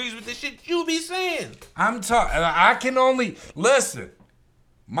 Mike agrees with the shit you be saying? I'm talking. I can only listen.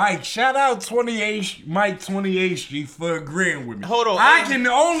 Mike, shout out 28th Street for agreeing with me. Hold on. I can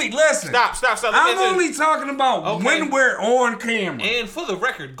only listen. Stop. I'm only talking about when we're on camera. And for the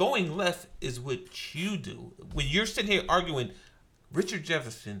record, going left is what you do. When you're sitting here arguing Richard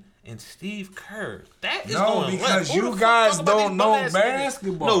Jefferson and Steve Kerr, that is going left. Because you guys don't know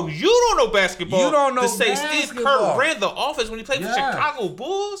basketball. No, you don't know basketball. You don't know basketball. To say Steve Kerr ran the offense when he played for Chicago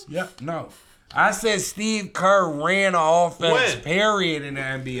Bulls? Yep, no. I said Steve Kerr ran an offense, period, in the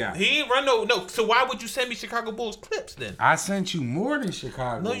NBA. He ain't run no. So why would you send me Chicago Bulls clips then? I sent you more than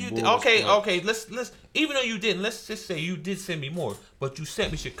Chicago Bulls. No, you did. Okay. Let's. Even though you didn't, let's just say you did send me more, but you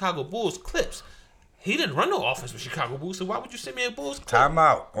sent me Chicago Bulls clips. He didn't run no offense with Chicago Bulls, so why would you send me a Bulls clip? Time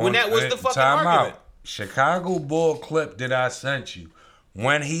out. When that was the fucking argument. Chicago Bull clip that I sent you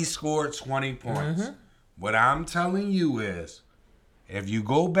when he scored 20 points. Mm-hmm. What I'm telling you is, if you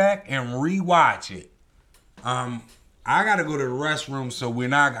go back and rewatch it, I gotta go to the restroom, so we're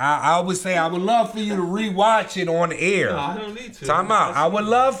not. I would say I would love for you to rewatch it on air. No, I don't need to. Time out. I would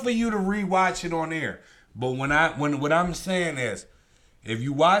love for you to rewatch it on air. But when what I'm saying is, if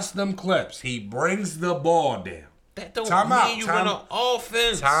you watch them clips, he brings the ball down. That don't mean you run an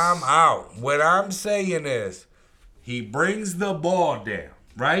offense. Time out. What I'm saying is, he brings the ball down,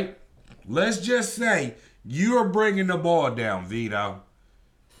 right? Let's just say you're bringing the ball down, Vito,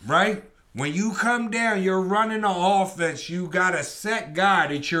 right? When you come down, you're running the offense. You got a set guy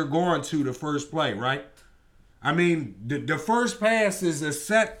that you're going to the first play, right? I mean, the first pass is a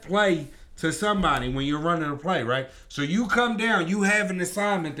set play to somebody when you're running a play, right? So you come down, you have an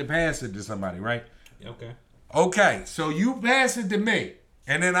assignment to pass it to somebody, right? Okay. Okay, so you pass it to me,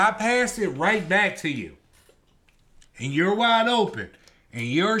 and then I pass it right back to you. And you're wide open, and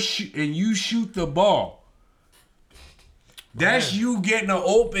you shoot the ball. That's you getting an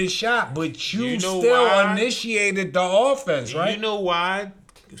open shot, but you still initiated the offense, right? You know why?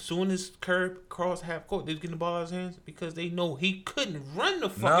 As soon as Kerr crossed half court, they're getting the ball out of his hands because they know he couldn't run the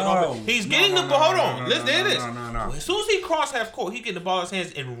fucking offense. He's getting the ball. Hold on. Listen, there it is. As soon as he crossed half court, he getting the ball out of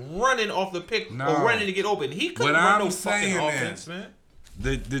his hands and running off the pick or running to get open. He couldn't run no fucking offense, man.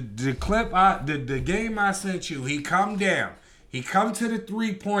 The clip, the game I sent you, he come down. He come to the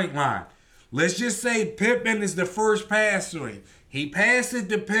 3-point line. Let's just say Pippen is the first pass to him. He passed it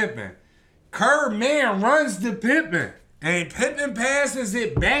to Pippen. Kerr, runs to Pippen. And Pippen passes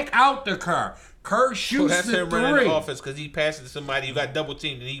it back out the Kerr. Kerr shoots the 3. That's him running the offense because he passed it to somebody who got double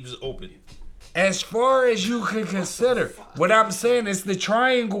teamed and he was open. As far as you can consider, what I'm saying is the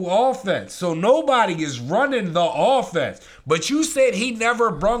triangle offense. So nobody is running the offense. But you said he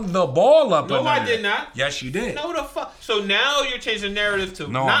never brung the ball up. No, I did not. Yes, you did. No, the fuck. So now you're changing the narrative to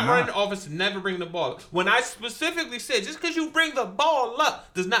not running the offense and never bring the ball up. When I specifically said just because you bring the ball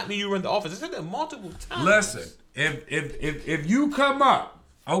up does not mean you run the offense. I said that multiple times. Listen, if you come up,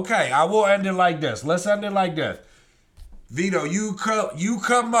 okay, I will end it like this. Let's end it like this. Vito, you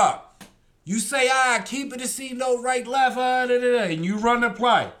come up. You say, keep it to see no right, left, and you run the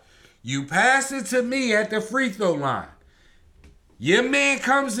play. You pass it to me at the free throw line. Your man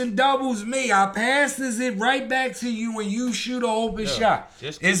comes and doubles me. I passes it right back to you and you shoot an open shot.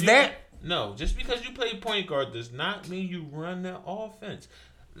 Is that? No, just because you play point guard does not mean you run the offense.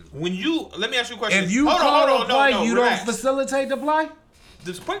 When you, let me ask you a question. If you call a play, you don't facilitate the play?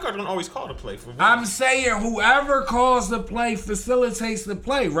 The point guard don't always call the play. I'm saying whoever calls the play facilitates the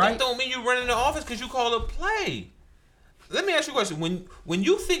play, right? That don't mean you running the offense because you call a play. Let me ask you a question. When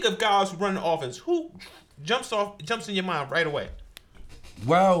you think of guys who run the offense, who jumps in your mind right away?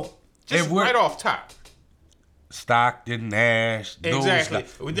 Well, just right off top. Stockton, Nash, exactly.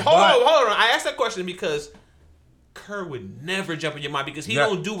 Hold on. I asked that question because Kerr would never jump in your mind because he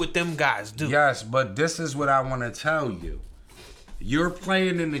don't do what them guys do. Yes, but this is what I want to tell you. You're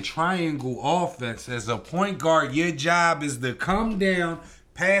playing in the triangle offense as a point guard. Your job is to come down,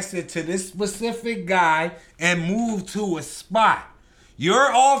 pass it to this specific guy, and move to a spot.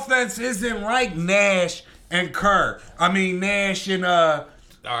 Your offense isn't like Nash and Kerr. I mean Nash and all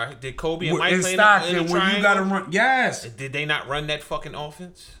right, did Kobe and Mike play in the triangle? When you gotta run, yes. Did they not run that fucking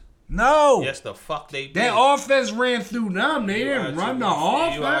offense? No. Yes, the fuck they did. That offense ran through them. They didn't run the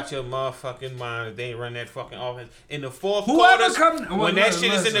offense. You out your motherfucking mind if they ain't run that fucking offense. In the fourth quarter, when that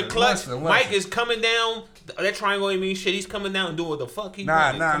shit is in the clutch, Mike is coming down. That triangle ain't mean shit. He's coming down and doing what the fuck he doing.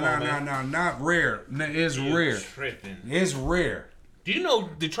 Nah. Not rare. It's rare. Tripping. It's rare. Do you know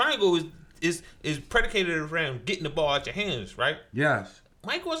the triangle is predicated around getting the ball out your hands, right? Yes.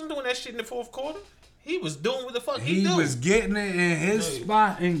 Mike wasn't doing that shit in the fourth quarter. He was doing what the fuck he do. He was getting it in his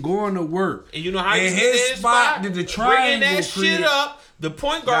spot and going to work. And you know how he was in his spot? Did the triangle bringing that shit up. The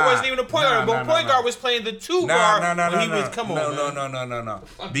point guard wasn't even a point guard, but point guard was playing the two guard when he was come on. No.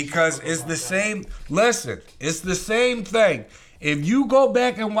 Because it's the same. Listen, it's the same thing. If you go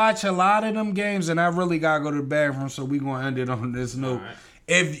back and watch a lot of them games, and I really gotta go to the bathroom, so we gonna end it on this note. Right.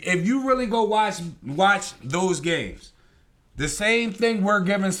 If you really go watch those games. The same thing we're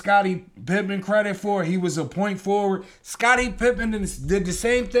giving Scottie Pippen credit for. He was a point forward. Scottie Pippen did the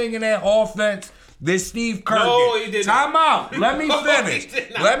same thing in that offense that Steve Kerr did. He did Time out. Let me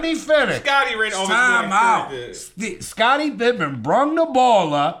finish. Scottie ran over. Time out. Scottie Pippen brung the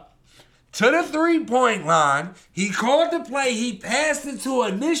ball up to the 3-point line. He called the play. He passed it to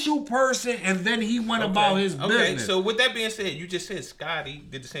an initial person, and then he went about his business. Okay, so with that being said, you just said Scottie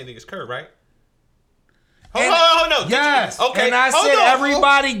did the same thing as Kerr, right? No. Yes. Okay. And I said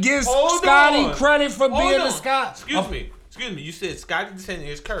everybody gives Scottie credit for being a Scott. Excuse me. You said Scottie did the same thing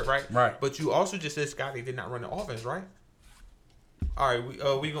as Kerr, right? Right. But you also just said Scottie did not run the offense, right? All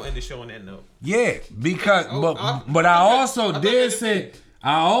right. We gonna end the show on that note. Yeah, because but I also did say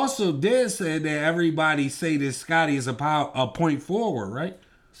that everybody say that Scottie is a point forward, right?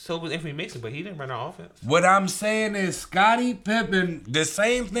 So was Anthony Mason, but he didn't run our offense. What I'm saying is Scottie Pippen, the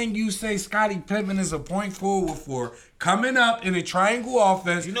same thing you say Scottie Pippen is a point forward for, coming up in a triangle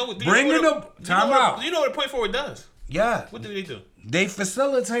offense, bringing up time out. Do you know what a point forward does? Yeah. What do they do? They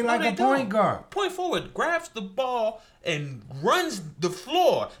facilitate like a point guard. Point forward grabs the ball and runs the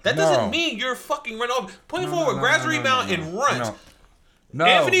floor. That doesn't mean you're fucking running off. Point forward grabs the rebound and runs.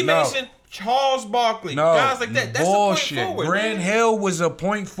 Anthony Mason, Charles Barkley, guys like that. That's bullshit. The point forward. Grant Hill was a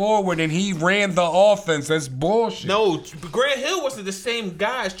point forward and he ran the offense. That's bullshit. No, Grant Hill wasn't the same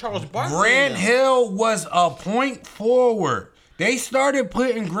guy as Charles Barkley. Grant Hill was a point forward. They started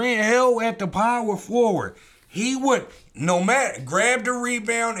putting Grant Hill at the power forward. He would, no matter, grab the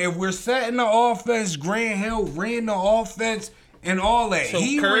rebound. If we're setting the offense, Grant Hill ran the offense. And all that. So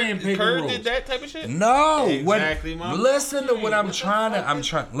he ran pick Kerr and rolls. did that type of shit? No. Exactly, listen to what I'm trying to.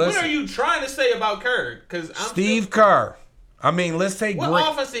 Listen. What are you trying to say about Kerr? Steve Kerr. I mean, let's take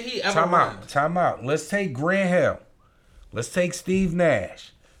what offense did he ever run? Time out. Let's take Grant Hill. Let's take Steve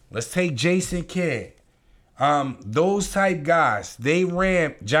Nash. Let's take Jason Kidd. Those type guys. They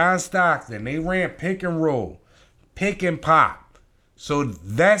ran John Stockton. They ran pick and roll, pick and pop. So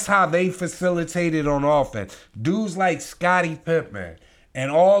that's how they facilitated on offense. Dudes like Scottie Pippen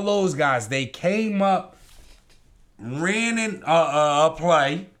and all those guys, they came up, ran in a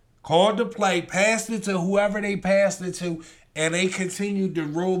play, called the play, passed it to whoever they passed it to, and they continued to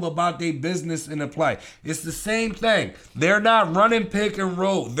roll about their business in the play. It's the same thing. They're not running pick and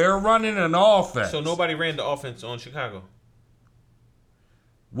roll. They're running an offense. So nobody ran the offense on Chicago?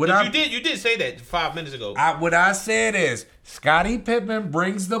 You did say that 5 minutes ago. What I said is Scottie Pippen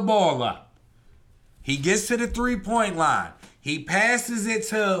brings the ball up. He gets to the 3-point line. He passes it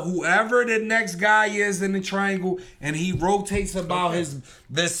to whoever the next guy is in the triangle, and he rotates about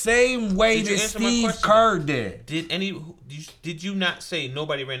the same way that Steve Kerr did. Did you not say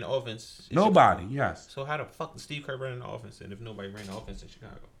nobody ran the offense? Nobody, yes. So how the fuck did Steve Kerr run the offense, and if nobody ran the offense in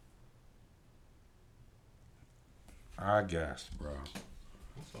Chicago? I guess, bro.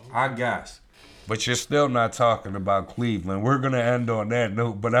 I guess. But you're still not talking about Cleveland. We're going to end on that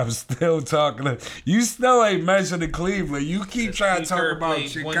note, but I'm still talking. You still ain't mentioning Cleveland. You keep trying to talk about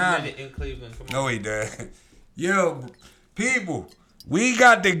Chicago. 1 minute in Cleveland. Come on. No, he did. Yo, people, we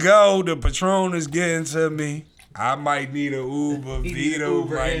got to go. The Patron is getting to me. I might need an Uber. Vito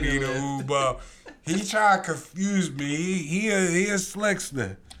might need an Uber. He trying to confuse me. He a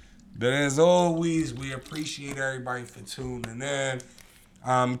slickster. But as always, we appreciate everybody for tuning in.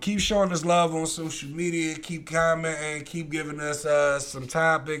 Keep showing us love on social media. Keep commenting. Keep giving us some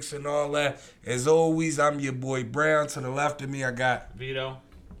topics and all that. As always, I'm your boy Brown. To the left of me, I got Vito.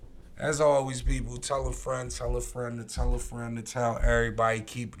 As always, people, tell a friend to tell a friend to tell everybody.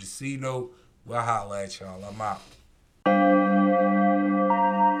 Keep it a C note. We'll holla at y'all. I'm out.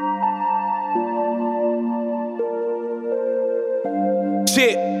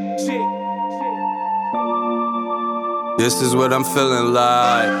 Shit. This is what I'm feeling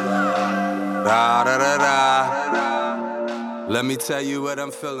like. Da da da da. Let me tell you what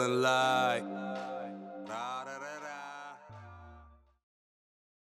I'm feeling like.